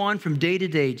then go on from day to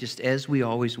day just as we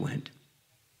always went.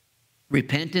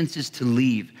 Repentance is to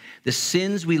leave the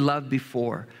sins we loved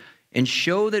before and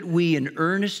show that we in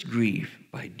earnest grieve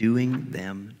by doing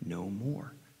them no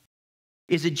more.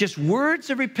 Is it just words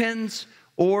of repentance,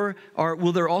 or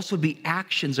will there also be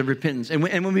actions of repentance? And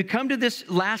when we come to this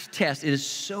last test, it is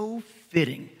so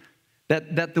fitting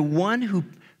that the one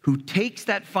who takes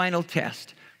that final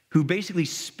test, who basically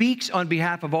speaks on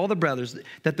behalf of all the brothers,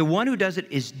 that the one who does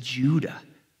it is Judah.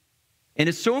 And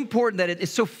it's so important that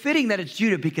it's so fitting that it's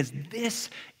Judah, because this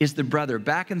is the brother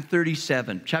back in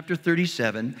chapter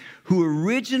 37, who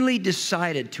originally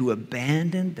decided to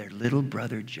abandon their little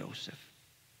brother Joseph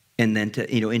and then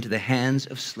into the hands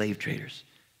of slave traders.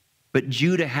 But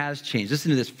Judah has changed. Listen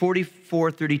to this.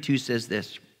 44:32 says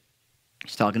this.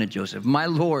 He's talking to Joseph. My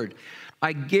Lord,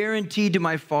 I guaranteed to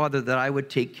my father that I would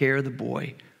take care of the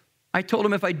boy. I told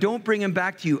him, if I don't bring him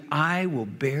back to you, I will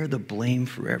bear the blame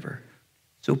forever.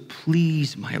 So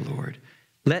please, my Lord,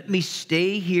 let me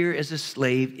stay here as a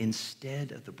slave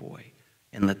instead of the boy,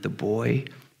 and let the boy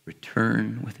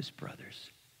return with his brothers.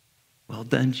 Well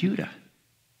done, Judah.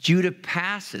 Judah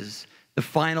passes the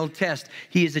final test.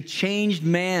 He is a changed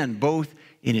man, both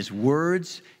in his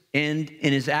words and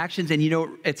in his actions. And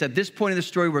it's at this point in the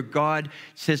story where God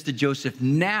says to Joseph,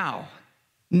 now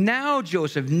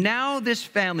Joseph, now this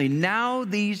family, now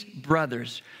these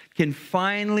brothers can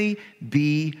finally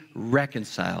be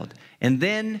reconciled. And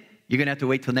then you're going to have to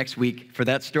wait till next week for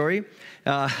that story.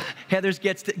 Heather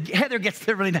gets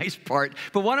the really nice part.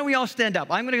 But why don't we all stand up?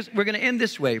 We're going to end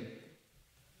this way.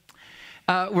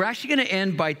 We're actually going to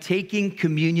end by taking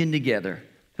communion together.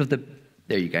 So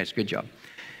there you guys, good job.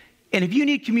 And if you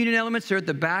need communion elements, they're at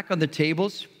the back on the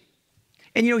tables.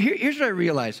 And here's what I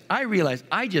realized.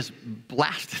 I just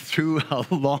blasted through a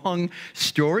long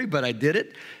story, but I did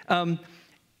it.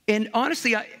 And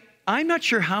honestly, I'm not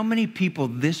sure how many people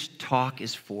this talk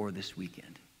is for this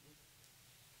weekend.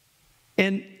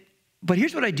 But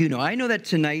here's what I do know. I know that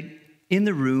tonight in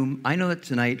the room, I know that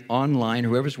tonight online,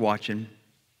 whoever's watching,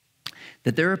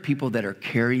 that there are people that are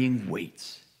carrying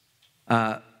weights.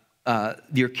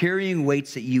 You're carrying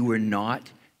weights that you were not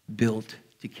built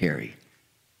to carry.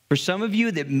 For some of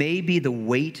you, that may be the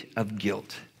weight of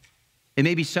guilt. It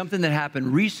may be something that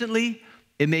happened recently.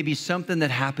 It may be something that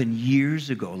happened years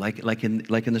ago, like in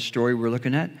the story we're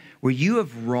looking at, where you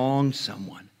have wronged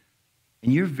someone,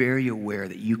 and you're very aware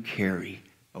that you carry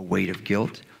a weight of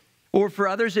guilt. Or for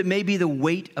others, it may be the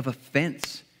weight of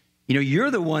offense.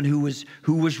 You're the one who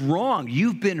was wrong.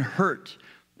 You've been hurt.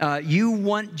 You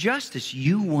want justice.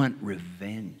 You want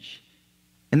revenge.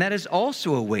 And that is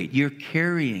also a weight. You're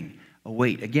carrying a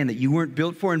weight, again, that you weren't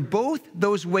built for. And both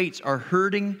those weights are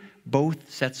hurting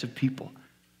both sets of people.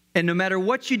 And no matter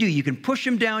what you do, you can push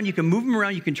them down, you can move them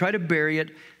around, you can try to bury it,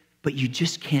 but you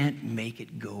just can't make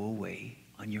it go away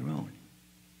on your own.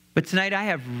 But tonight I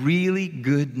have really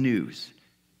good news,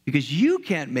 because you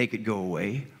can't make it go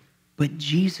away, but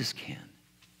Jesus can.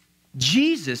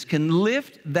 Jesus can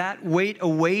lift that weight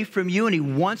away from you, and he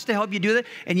wants to help you do that.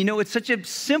 And you know, it's such a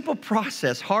simple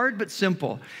process, hard but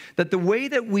simple, that the way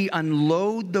that we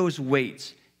unload those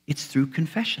weights, it's through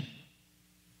confession.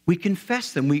 We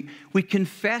confess them. We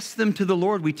confess them to the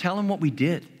Lord. We tell him what we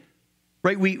did,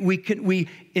 right? We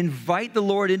invite the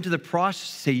Lord into the process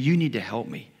to say, you need to help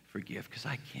me forgive because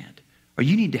I can't. Or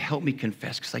you need to help me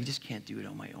confess because I just can't do it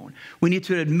on my own. We need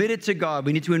to admit it to God.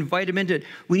 We need to invite him into it.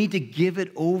 We need to give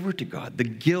it over to God, the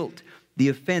guilt, the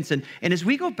offense. And as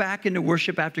we go back into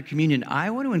worship after communion, I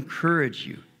want to encourage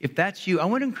you, if that's you, I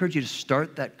want to encourage you to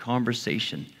start that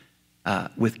conversation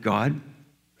with God.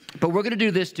 But we're going to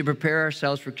do this to prepare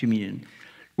ourselves for communion.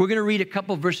 We're going to read a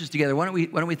couple verses together. Why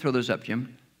don't we throw those up,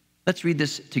 Jim? Let's read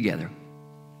this together.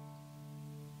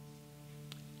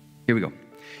 Here we go.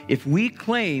 If we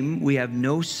claim we have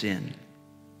no sin,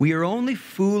 we are only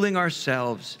fooling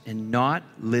ourselves and not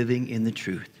living in the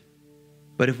truth.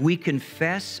 But if we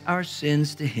confess our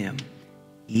sins to him,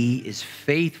 he is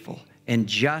faithful and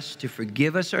just to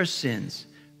forgive us our sins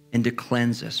and to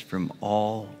cleanse us from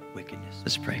all wickedness.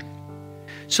 Let's pray.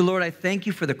 So, Lord, I thank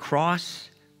you for the cross.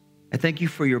 I thank you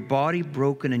for your body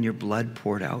broken and your blood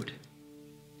poured out.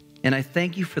 And I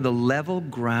thank you for the level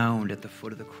ground at the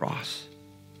foot of the cross,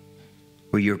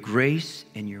 where your grace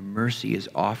and your mercy is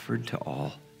offered to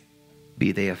all,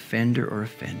 be they offender or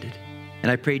offended.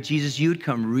 And I pray, Jesus, you would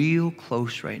come real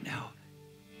close right now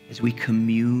as we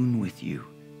commune with you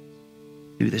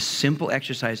through this simple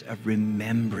exercise of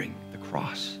remembering the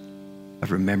cross,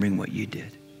 of remembering what you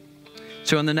did.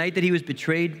 So on the night that he was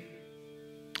betrayed,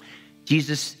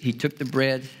 Jesus, he took the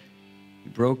bread, he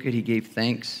broke it, he gave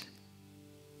thanks.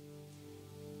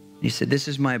 He said, this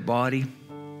is my body,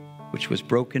 which was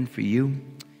broken for you.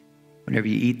 Whenever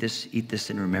you eat this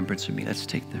in remembrance of me. Let's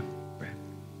take the bread.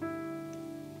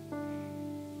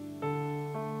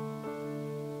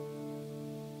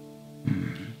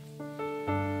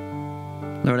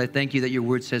 Lord, I thank you that your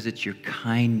word says it's your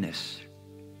kindness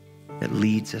that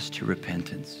leads us to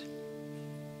repentance.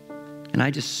 And I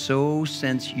just so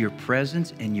sense your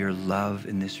presence and your love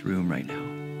in this room right now.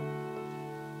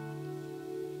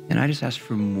 And I just ask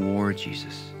for more,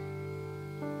 Jesus.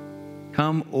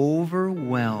 Come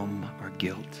overwhelm our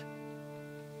guilt.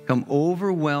 Come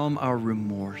overwhelm our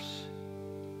remorse.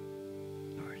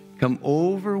 Lord, come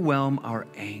overwhelm our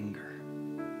anger,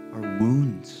 our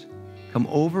wounds. Come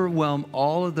overwhelm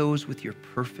all of those with your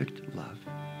perfect love.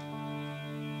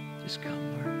 Just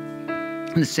come, Lord.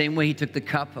 In the same way he took the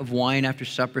cup of wine after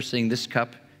supper, saying, this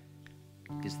cup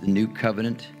is the new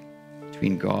covenant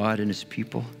between God and his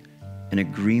people, an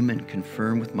agreement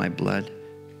confirmed with my blood.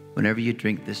 Whenever you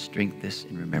drink this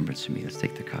in remembrance of me. Let's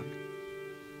take the cup.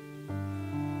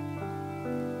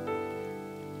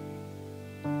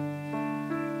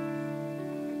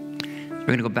 So we're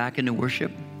going to go back into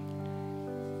worship.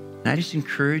 And I just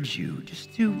encourage you,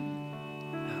 just to,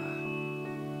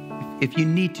 if you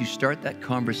need to, start that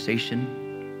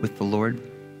conversation with the Lord.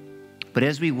 But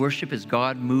as we worship, as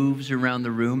God moves around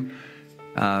the room,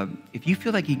 if you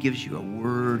feel like he gives you a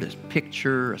word, a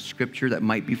picture, a scripture that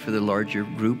might be for the larger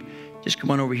group, just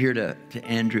come on over here to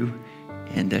Andrew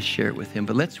and share it with him.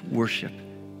 But let's worship,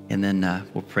 and then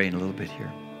we'll pray in a little bit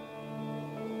here.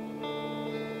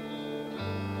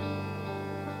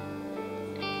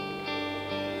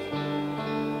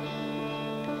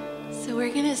 So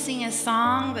we're going to sing a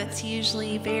song that's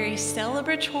usually very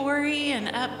celebratory and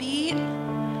upbeat.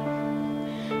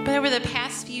 But over the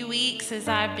past few weeks, as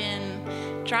I've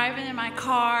been driving in my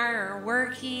car or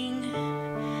working,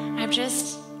 I've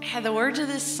just had the words of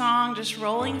this song just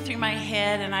rolling through my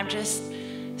head, and I've just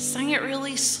sung it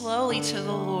really slowly to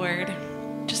the Lord,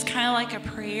 just kind of like a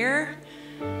prayer,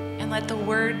 and let the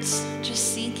words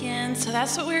just sink in. So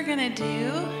that's what we're going to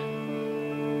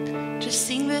do. Just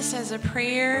sing this as a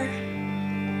prayer.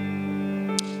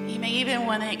 You may even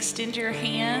want to extend your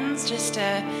hands just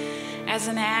as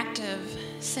an act of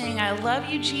saying, I love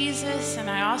you, Jesus, and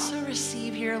I also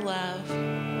receive your love.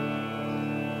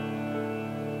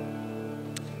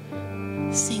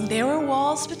 Sing, there were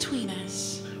walls between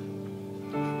us.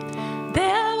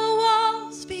 There were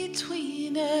walls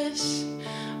between us.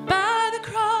 By the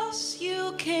cross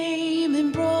you came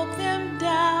and broke them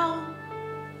down.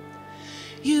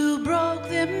 You broke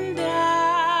them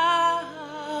down.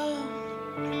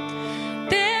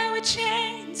 There were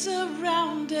chains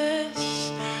around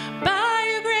us. By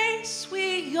your grace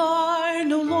we are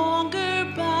no longer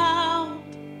bound.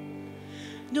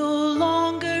 No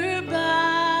longer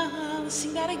bound.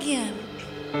 Sing that again.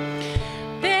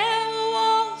 There were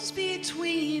walls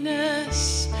between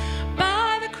us.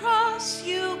 By the cross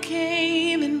you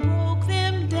came and broke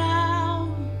them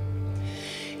down.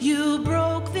 You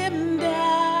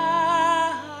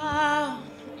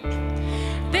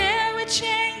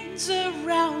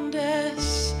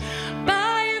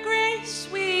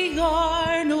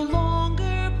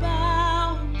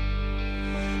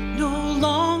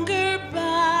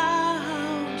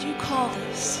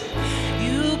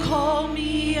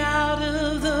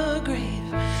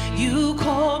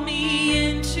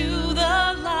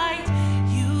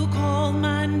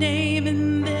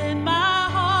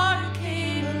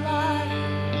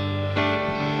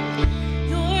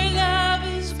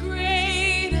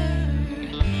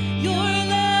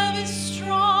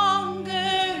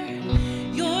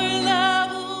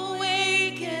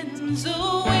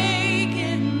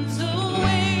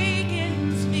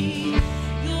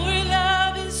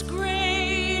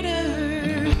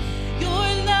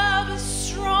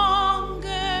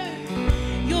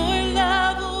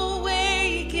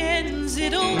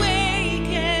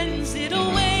it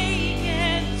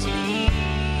awakens me.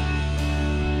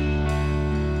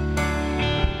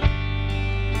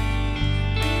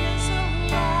 It's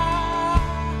alive.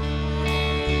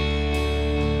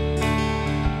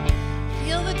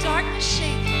 Feel the darkness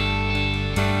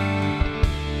shaking.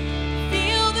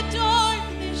 Feel the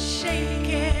darkness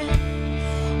shaking.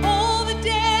 All the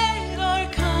dead are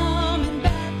coming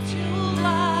back to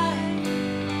life.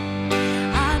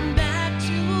 I'm back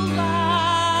to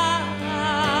life.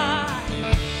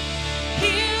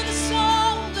 Hear the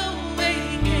song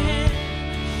awaken.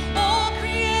 All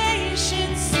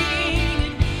creation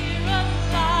singing. We're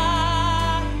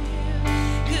alive.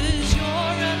 'Cause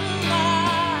you're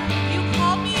alive. You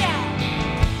called me out.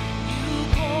 You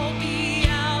called me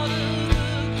out of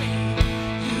the grave.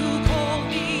 You called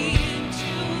me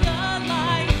into the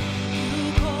light. You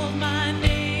called my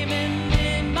name and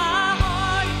then my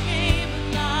heart came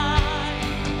alive.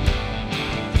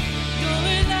 Your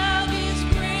love is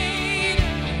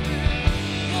greater.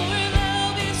 Your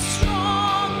love is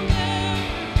stronger.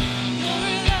 Your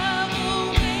love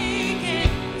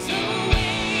awakens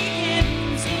me.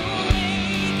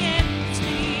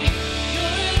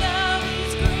 Your love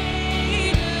is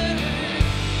greater.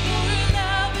 Your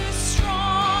love is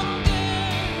stronger.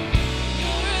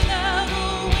 Your love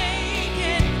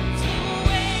awakens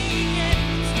me.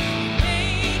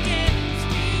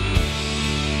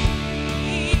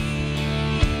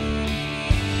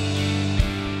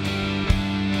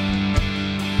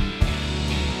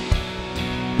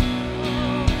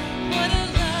 What a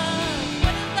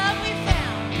love we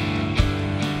found.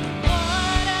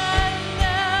 What a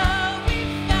love we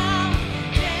found.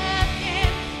 Death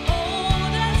can't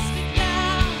hold us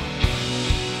down.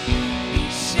 We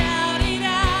shout it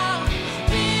out.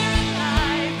 We're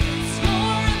alive 'cause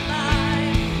you're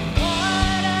alive.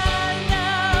 What a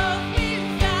love we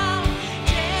found.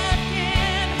 Death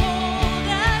can't hold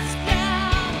us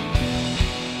down.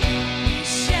 We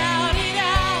shout it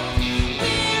out.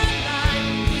 We're alive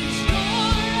 'cause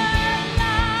you're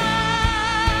alive.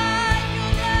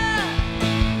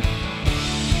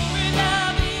 Your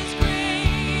love is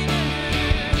greater.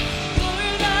 Your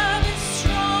love is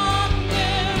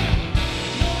stronger.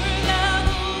 Your love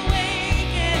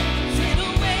awakens. It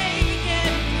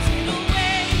awakens. It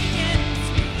awakens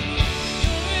me.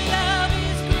 Your love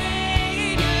is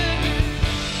greater.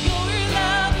 Your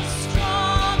love is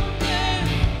stronger.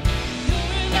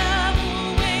 Your love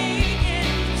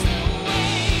awakens.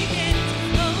 Awakens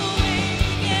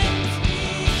me.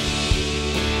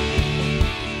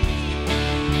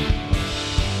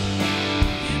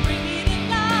 You bring me to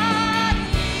life.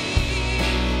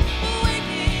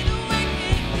 Awaken,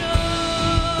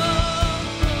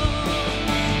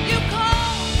 you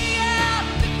call me out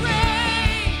of the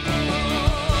grave.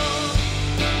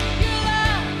 Your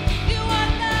love, you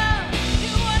are love,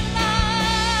 you are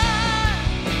life.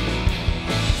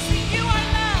 See, you are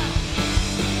love,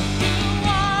 you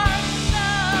are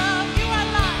love, you are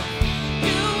life,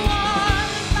 you are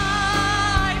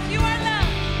life, you are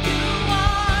love, you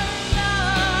are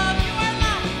love, you are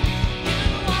life,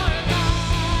 you are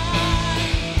life.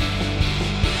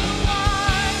 You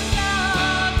are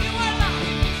love, you are life,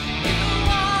 you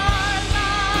are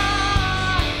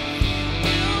life,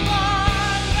 you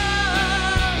are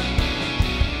love,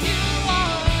 you are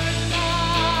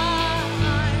life,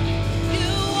 you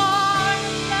are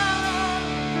love,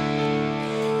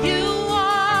 you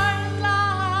are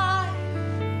life,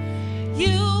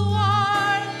 you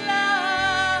are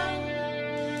love,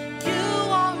 you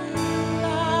are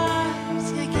life.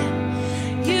 Say again.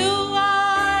 You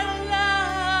are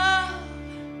love.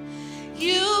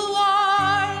 You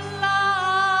are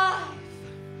life.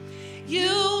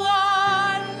 You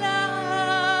are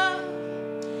love.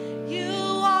 You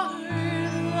are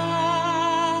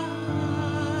life.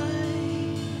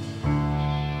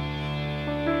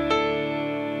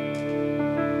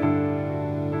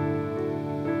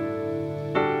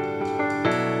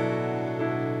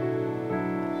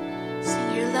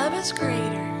 See, your love is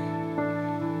greater.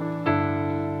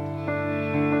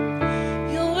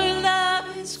 Your love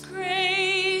is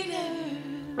greater.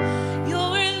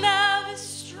 Your love is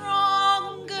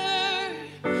stronger.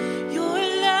 Your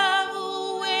love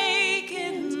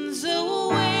awakens,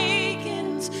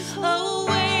 awakens,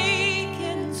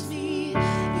 awakens me.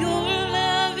 Your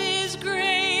love is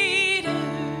greater.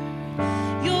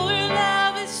 Your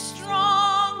love is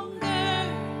stronger.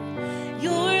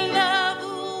 Your love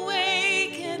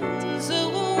awakens,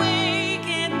 awakens.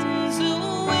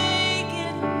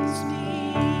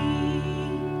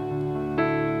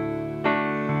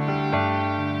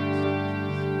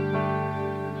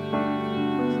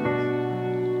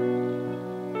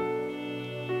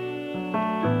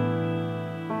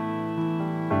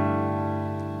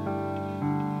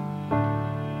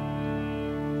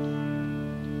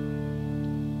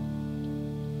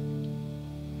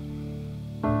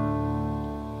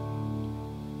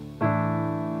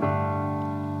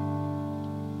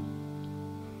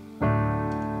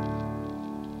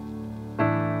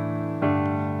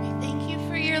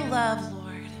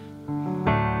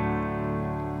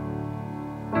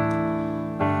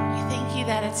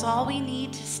 that's all we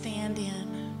need to stand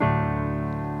in.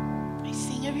 I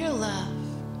sing of your love.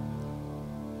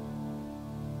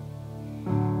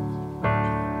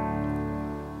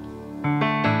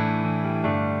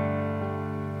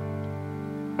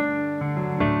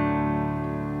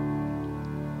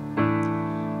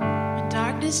 When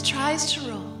darkness tries to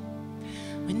roll,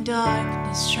 when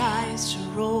darkness tries to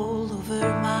roll over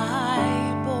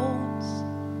my bones,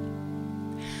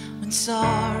 when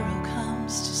sorrow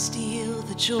comes to steal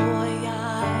the joy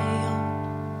I own,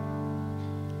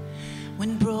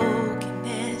 when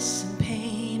brokenness and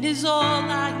pain is all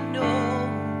I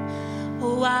know,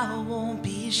 oh, I won't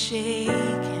be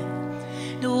shaken.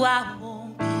 No, I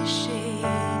won't be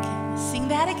shaken. Sing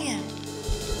that again.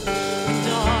 When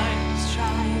darkness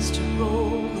tries to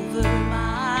roll over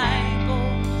my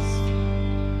bones,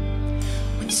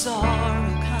 when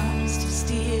sorrow comes to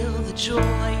steal the joy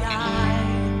I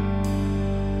own,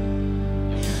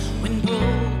 when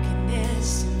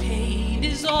brokenness and pain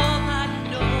is all I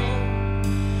know,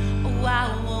 oh,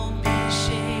 I won't be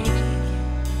shaken.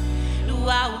 No,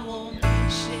 I won't be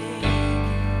shaken.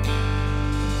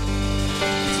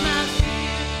 'Cause my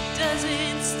fear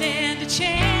doesn't stand a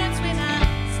chance when I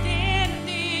stand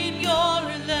in your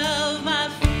love. My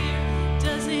fear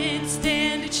doesn't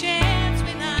stand a chance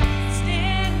when I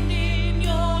stand in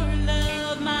your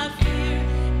love. My fear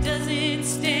doesn't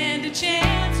stand a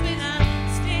chance when I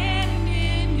stand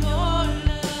in your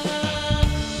love.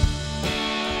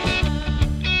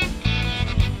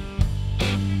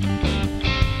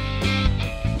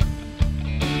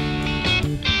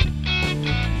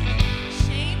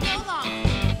 Shame no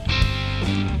longer,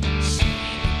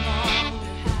 shame no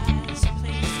longer has a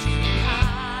place to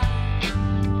hide.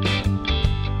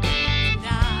 And I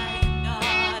am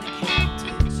not a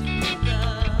captive to the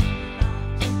lost.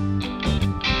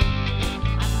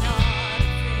 I'm not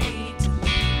afraid to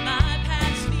leave my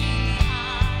past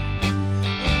behind.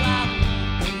 Oh, I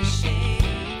won't be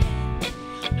shaken.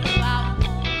 No, I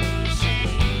won't be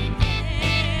shaken.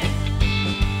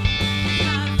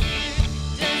 My fear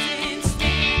doesn't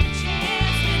stand a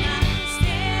chance when I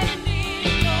stand in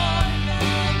your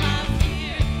love. My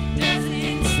fear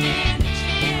doesn't stand a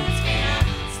chance when I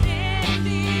stand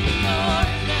in your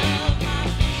love. My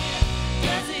fear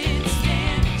doesn't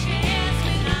stand a chance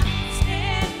when I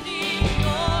stand in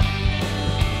your love.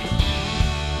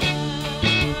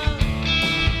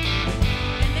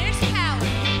 And there's power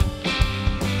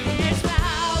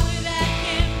that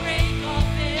can break off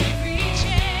every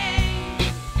chain.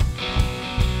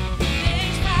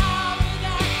 There's power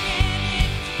that can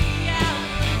empty out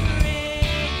the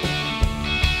grave.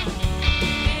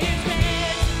 There's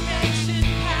resurrection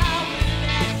power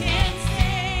that can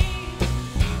save.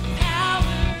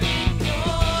 Power in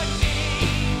your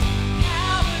name.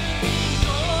 Power in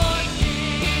your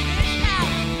name.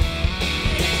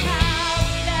 There's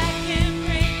power that can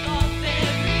break off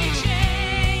every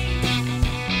chain.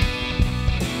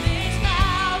 There's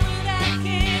power that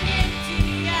can empty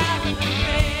out the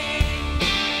grave.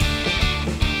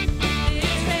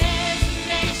 There's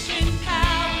resurrection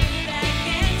power that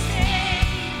can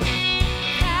save.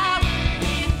 Power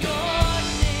in your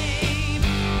name.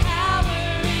 Power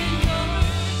in your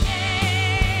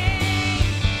name.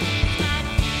 My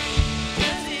fear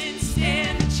doesn't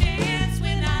stand a chance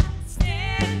when I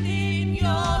stand in your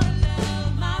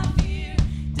love. My fear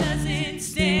doesn't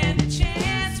stand a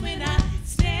chance when I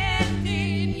stand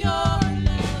in your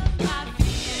love. My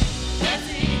fear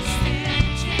doesn't stand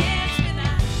a chance when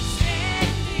I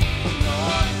stand in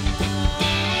your love.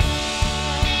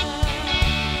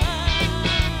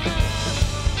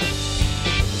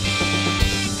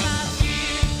 My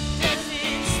fear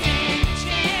doesn't stand a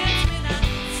chance when I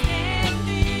stand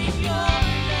in your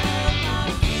love. My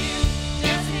fear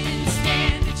doesn't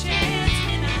stand a chance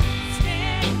when I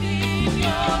stand in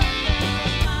your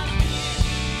love. My fear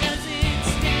doesn't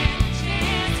stand a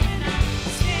chance when I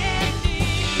stand in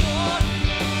your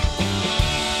love.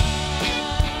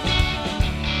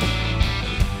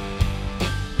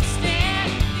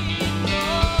 Stand in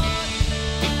your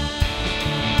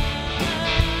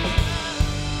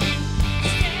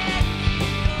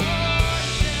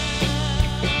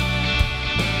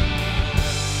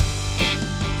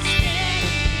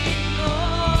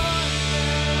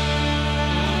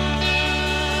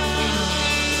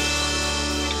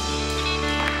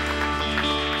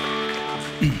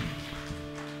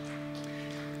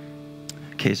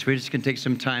Okay, so we're just going to take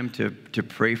some time to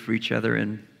pray for each other.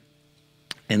 And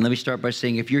let me start by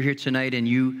saying, if you're here tonight and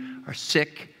you are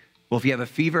sick, well, if you have a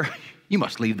fever, you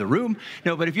must leave the room.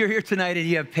 No, but if you're here tonight and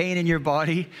you have pain in your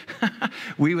body,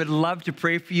 we would love to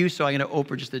pray for you. So I'm going to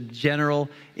open just a general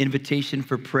invitation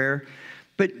for prayer.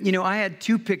 But, you know, I had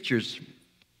two pictures,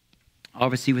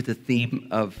 obviously with the theme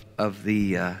of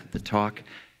the talk.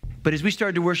 But as we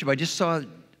started to worship, I just saw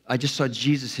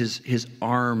Jesus, his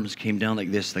arms came down like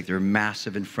this, like they're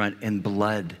massive in front, and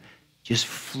blood just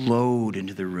flowed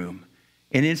into the room.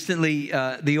 And instantly,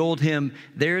 the old hymn,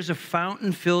 "There's a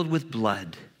fountain filled with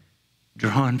blood,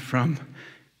 drawn from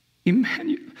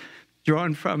Emmanuel's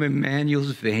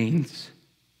veins,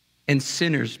 and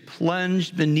sinners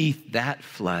plunged beneath that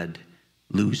flood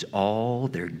lose all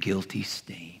their guilty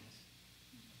stains."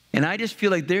 And I just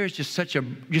feel like there is just such a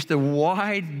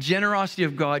wide generosity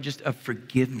of God, just of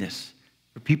forgiveness,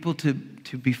 for people to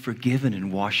be forgiven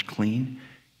and washed clean.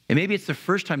 And maybe it's the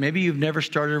first time, maybe you've never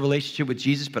started a relationship with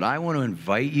Jesus, but I want to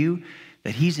invite you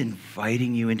that he's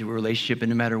inviting you into a relationship,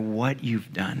 and no matter what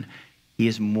you've done, he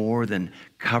has more than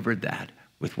covered that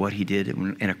with what he did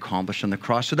and accomplished on the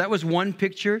cross. So that was one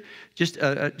picture, just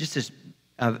this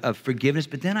of forgiveness.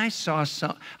 But then I saw,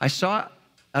 I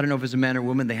don't know if it was a man or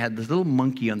woman, they had this little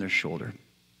monkey on their shoulder.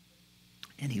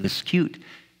 And he was cute,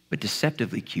 but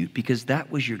deceptively cute, because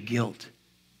that was your guilt.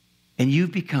 And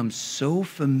you've become so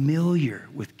familiar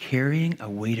with carrying a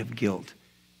weight of guilt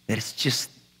that it's just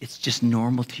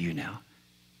normal to you now.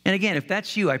 And again, if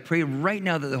that's you, I pray right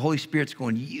now that the Holy Spirit's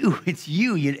going, it's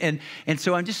you. And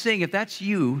so I'm just saying, if that's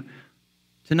you,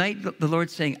 tonight the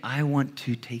Lord's saying, I want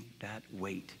to take that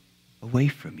weight away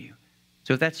from you.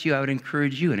 So if that's you, I would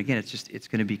encourage you. And again, it's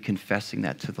going to be confessing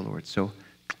that to the Lord. So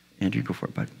Andrew, go for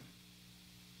it, bud.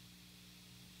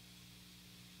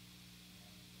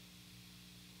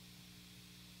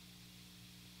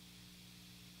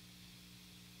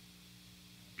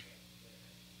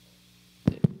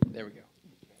 There we go.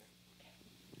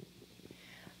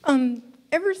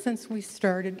 Ever since we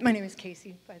started, my name is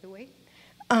Casey, by the way.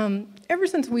 Ever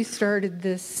since we started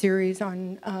this series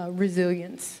on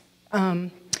resilience,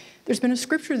 there's been a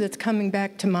scripture that's coming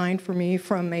back to mind for me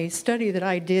from a study that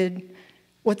I did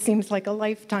what seems like a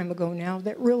lifetime ago now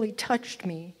that really touched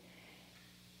me.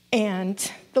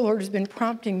 And the Lord has been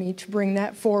prompting me to bring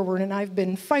that forward, and I've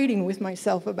been fighting with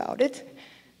myself about it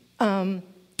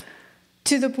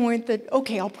to the point that,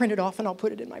 okay, I'll print it off and I'll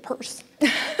put it in my purse.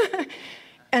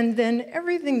 And then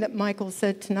everything that Michael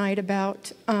said tonight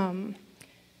about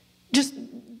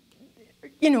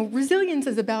resilience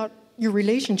is about your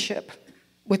relationship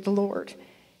with the Lord.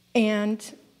 And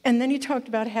then he talked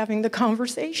about having the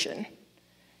conversation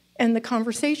and the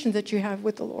conversations that you have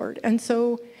with the Lord. And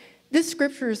so this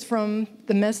scripture is from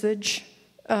the Message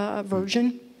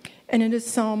version, and it is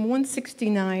Psalm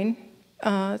 169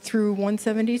 through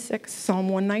 176, Psalm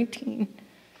 119.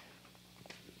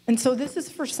 And so this is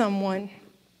for someone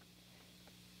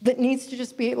that needs to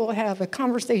just be able to have a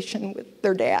conversation with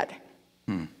their dad.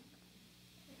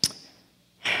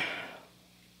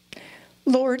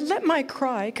 Lord, let my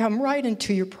cry come right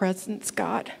into your presence,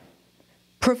 God.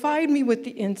 Provide me with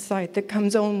the insight that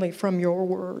comes only from your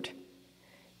word.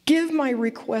 Give my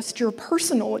request your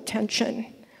personal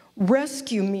attention.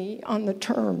 Rescue me on the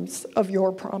terms of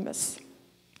your promise.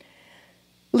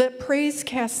 Let praise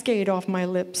cascade off my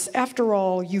lips. After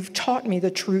all, you've taught me the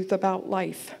truth about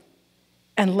life.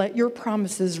 And let your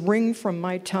promises ring from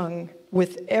my tongue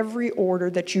with every order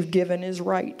that you've given is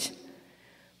right.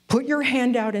 Put your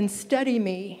hand out and steady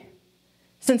me,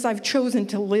 since I've chosen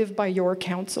to live by your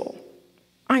counsel.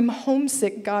 I'm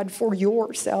homesick, God, for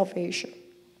your salvation.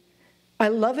 I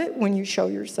love it when you show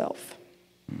yourself.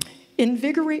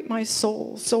 Invigorate my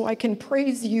soul so I can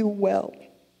praise you well.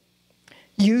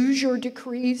 Use your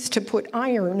decrees to put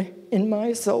iron in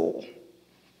my soul.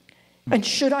 And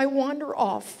should I wander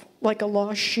off like a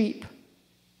lost sheep,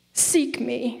 seek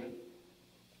me.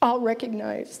 I'll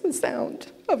recognize the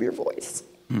sound of your voice.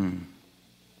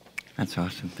 That's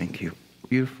awesome. Thank you.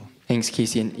 Beautiful. Thanks,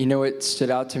 Casey. And you know what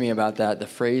stood out to me about that? The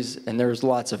phrase, and there's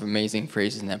lots of amazing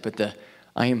phrases in that, but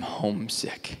I am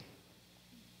homesick.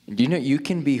 Do you know you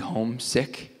can be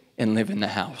homesick and live in the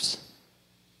house?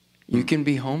 You can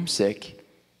be homesick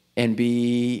and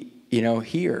be,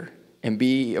 here and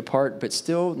be apart, but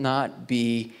still not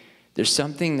be. There's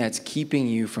something that's keeping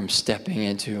you from stepping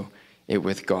into it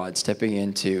with God,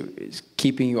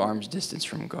 keeping you arm's distance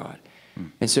from God.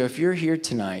 And so if you're here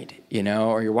tonight,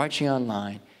 or you're watching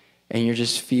online, and you're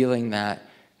just feeling that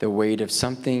the weight of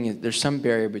something, there's some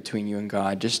barrier between you and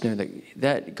God, just know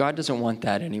that God doesn't want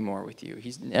that anymore with you.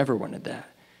 He's never wanted that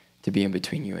to be in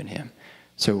between you and him.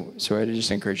 So I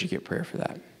just encourage you to get prayer for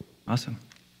that. Awesome.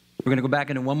 We're going to go back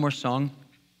into one more song,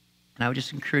 and I would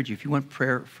just encourage you, if you want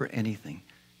prayer for anything,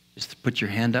 just put your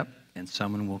hand up, and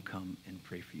someone will come and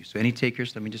pray for you. So any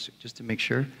takers, let me just to make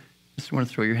sure, just want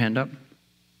to throw your hand up.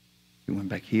 You went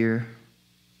back here,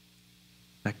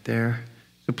 back there.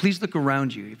 So So please look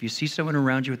around you. If you see someone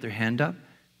around you with their hand up,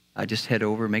 just head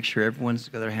over. Make sure everyone's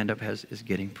got their hand up is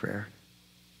getting prayer.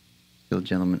 Still a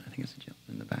gentleman. I think it's a gentleman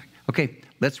in the back. Okay,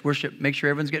 let's worship. Make sure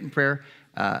everyone's getting prayer.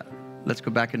 Let's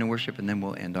go back into worship, and then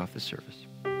we'll end off the service.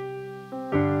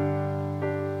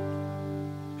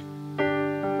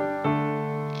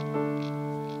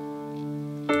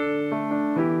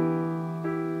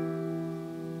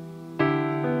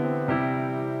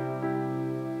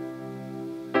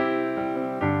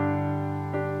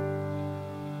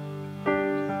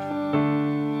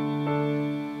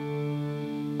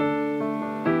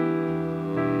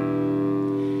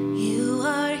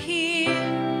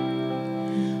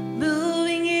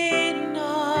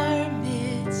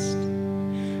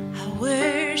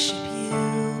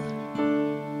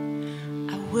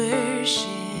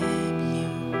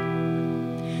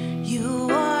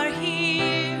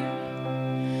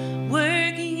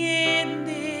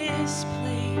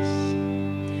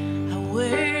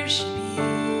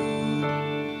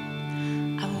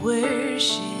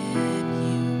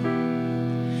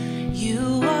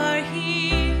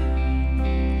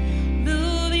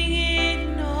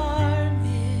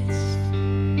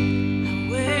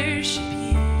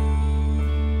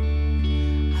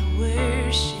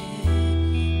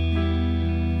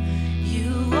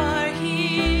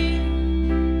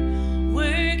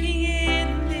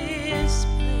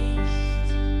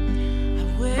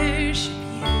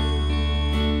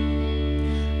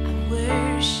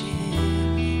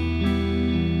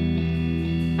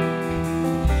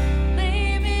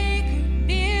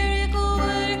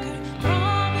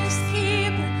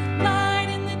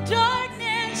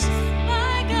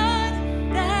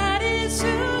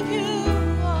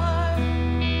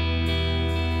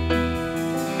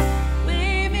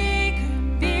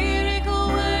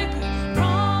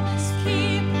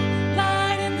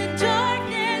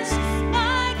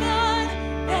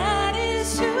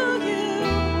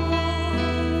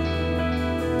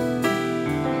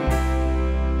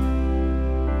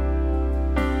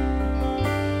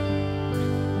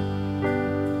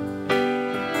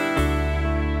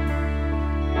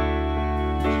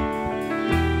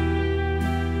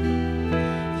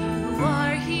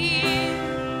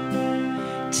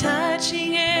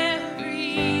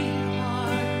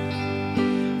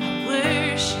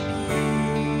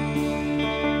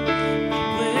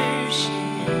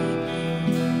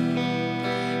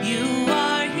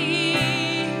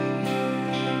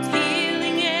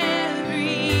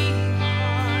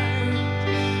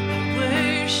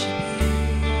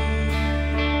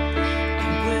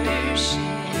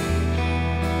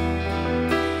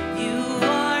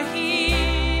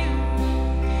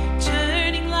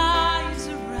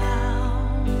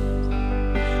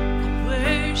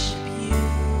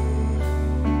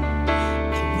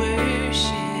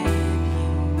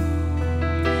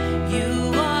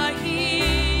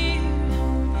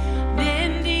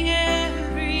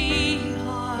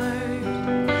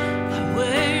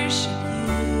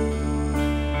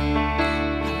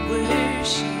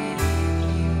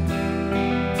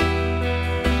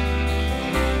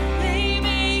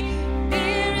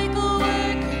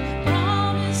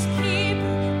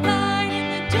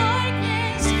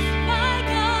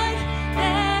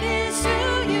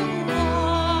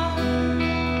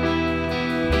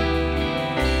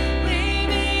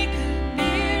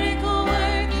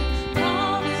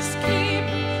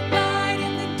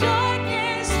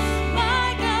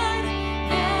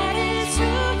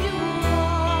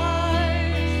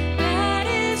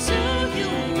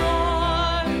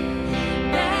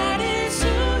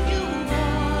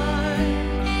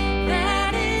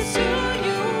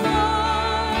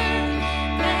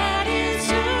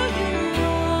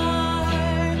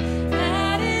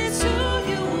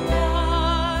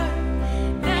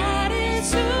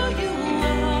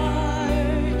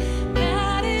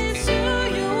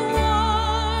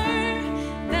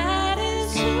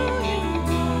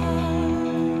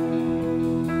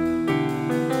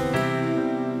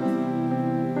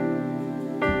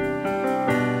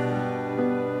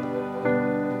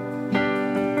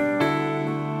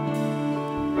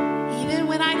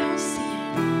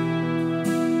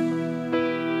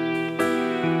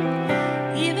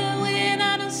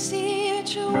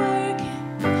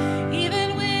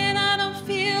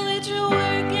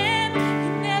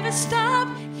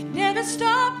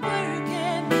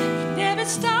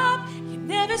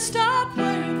 stop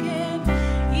working,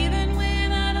 even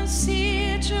when I don't see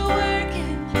it, you're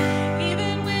working,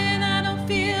 even when I don't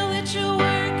feel it, you're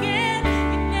working.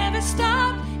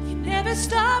 You never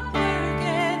stop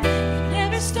working,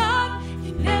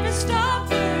 you never stop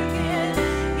working,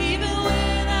 even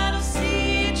when I don't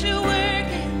see it, you're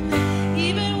working,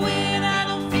 even when I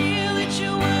don't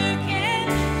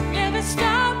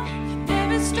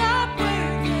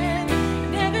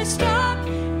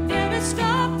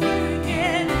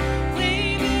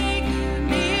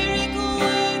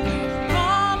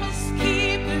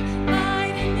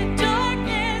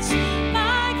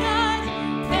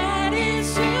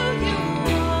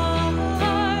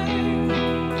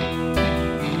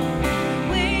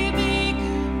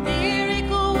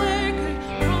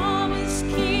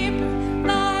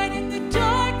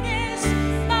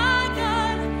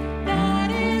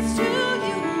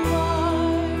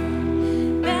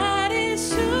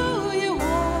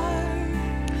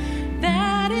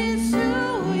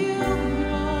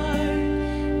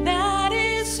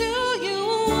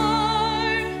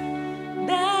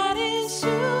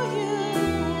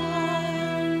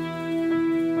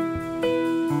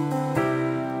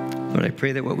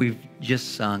pray that what we've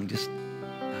just sung, just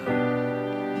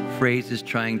phrases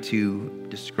trying to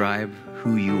describe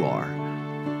who you are,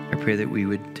 I pray that we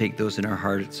would take those in our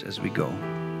hearts as we go.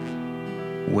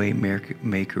 Way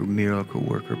maker, miracle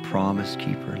worker, promise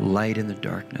keeper, light in the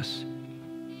darkness.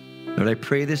 Lord, I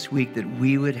pray this week that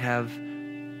we would have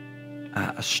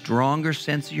a stronger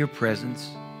sense of your presence,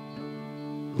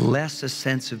 less a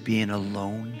sense of being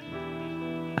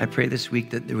alone. I pray this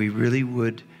week that we really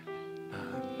would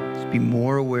just be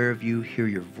more aware of you, hear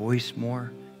your voice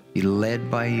more, be led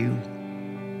by you.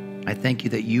 I thank you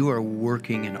that you are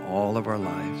working in all of our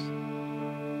lives.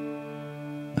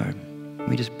 Lord,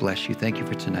 we just bless you. Thank you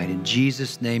for tonight. In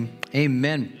Jesus' name,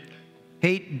 amen.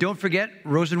 Hey, don't forget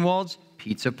Rosenwald's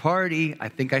pizza party. I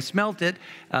think I smelt it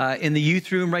in the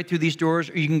youth room right through these doors,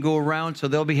 or you can go around, so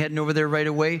they'll be heading over there right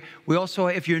away. We also,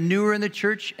 if you're newer in the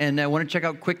church and want to check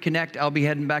out Quick Connect, I'll be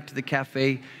heading back to the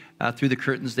cafe through the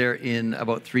curtains there in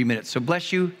about 3 minutes. So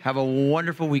bless you. Have a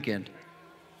wonderful weekend.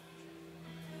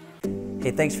 Hey,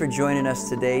 thanks for joining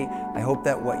us today. I hope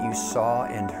that what you saw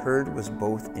and heard was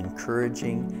both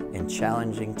encouraging and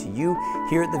challenging to you.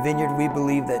 Here at the Vineyard, we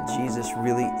believe that Jesus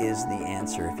really is the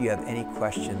answer. If you have any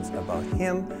questions about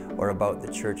him or about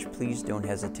the church, please don't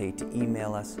hesitate to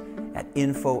email us at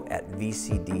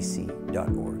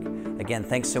info@vcdc.org. Again,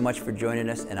 thanks so much for joining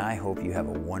us, and I hope you have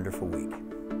a wonderful week.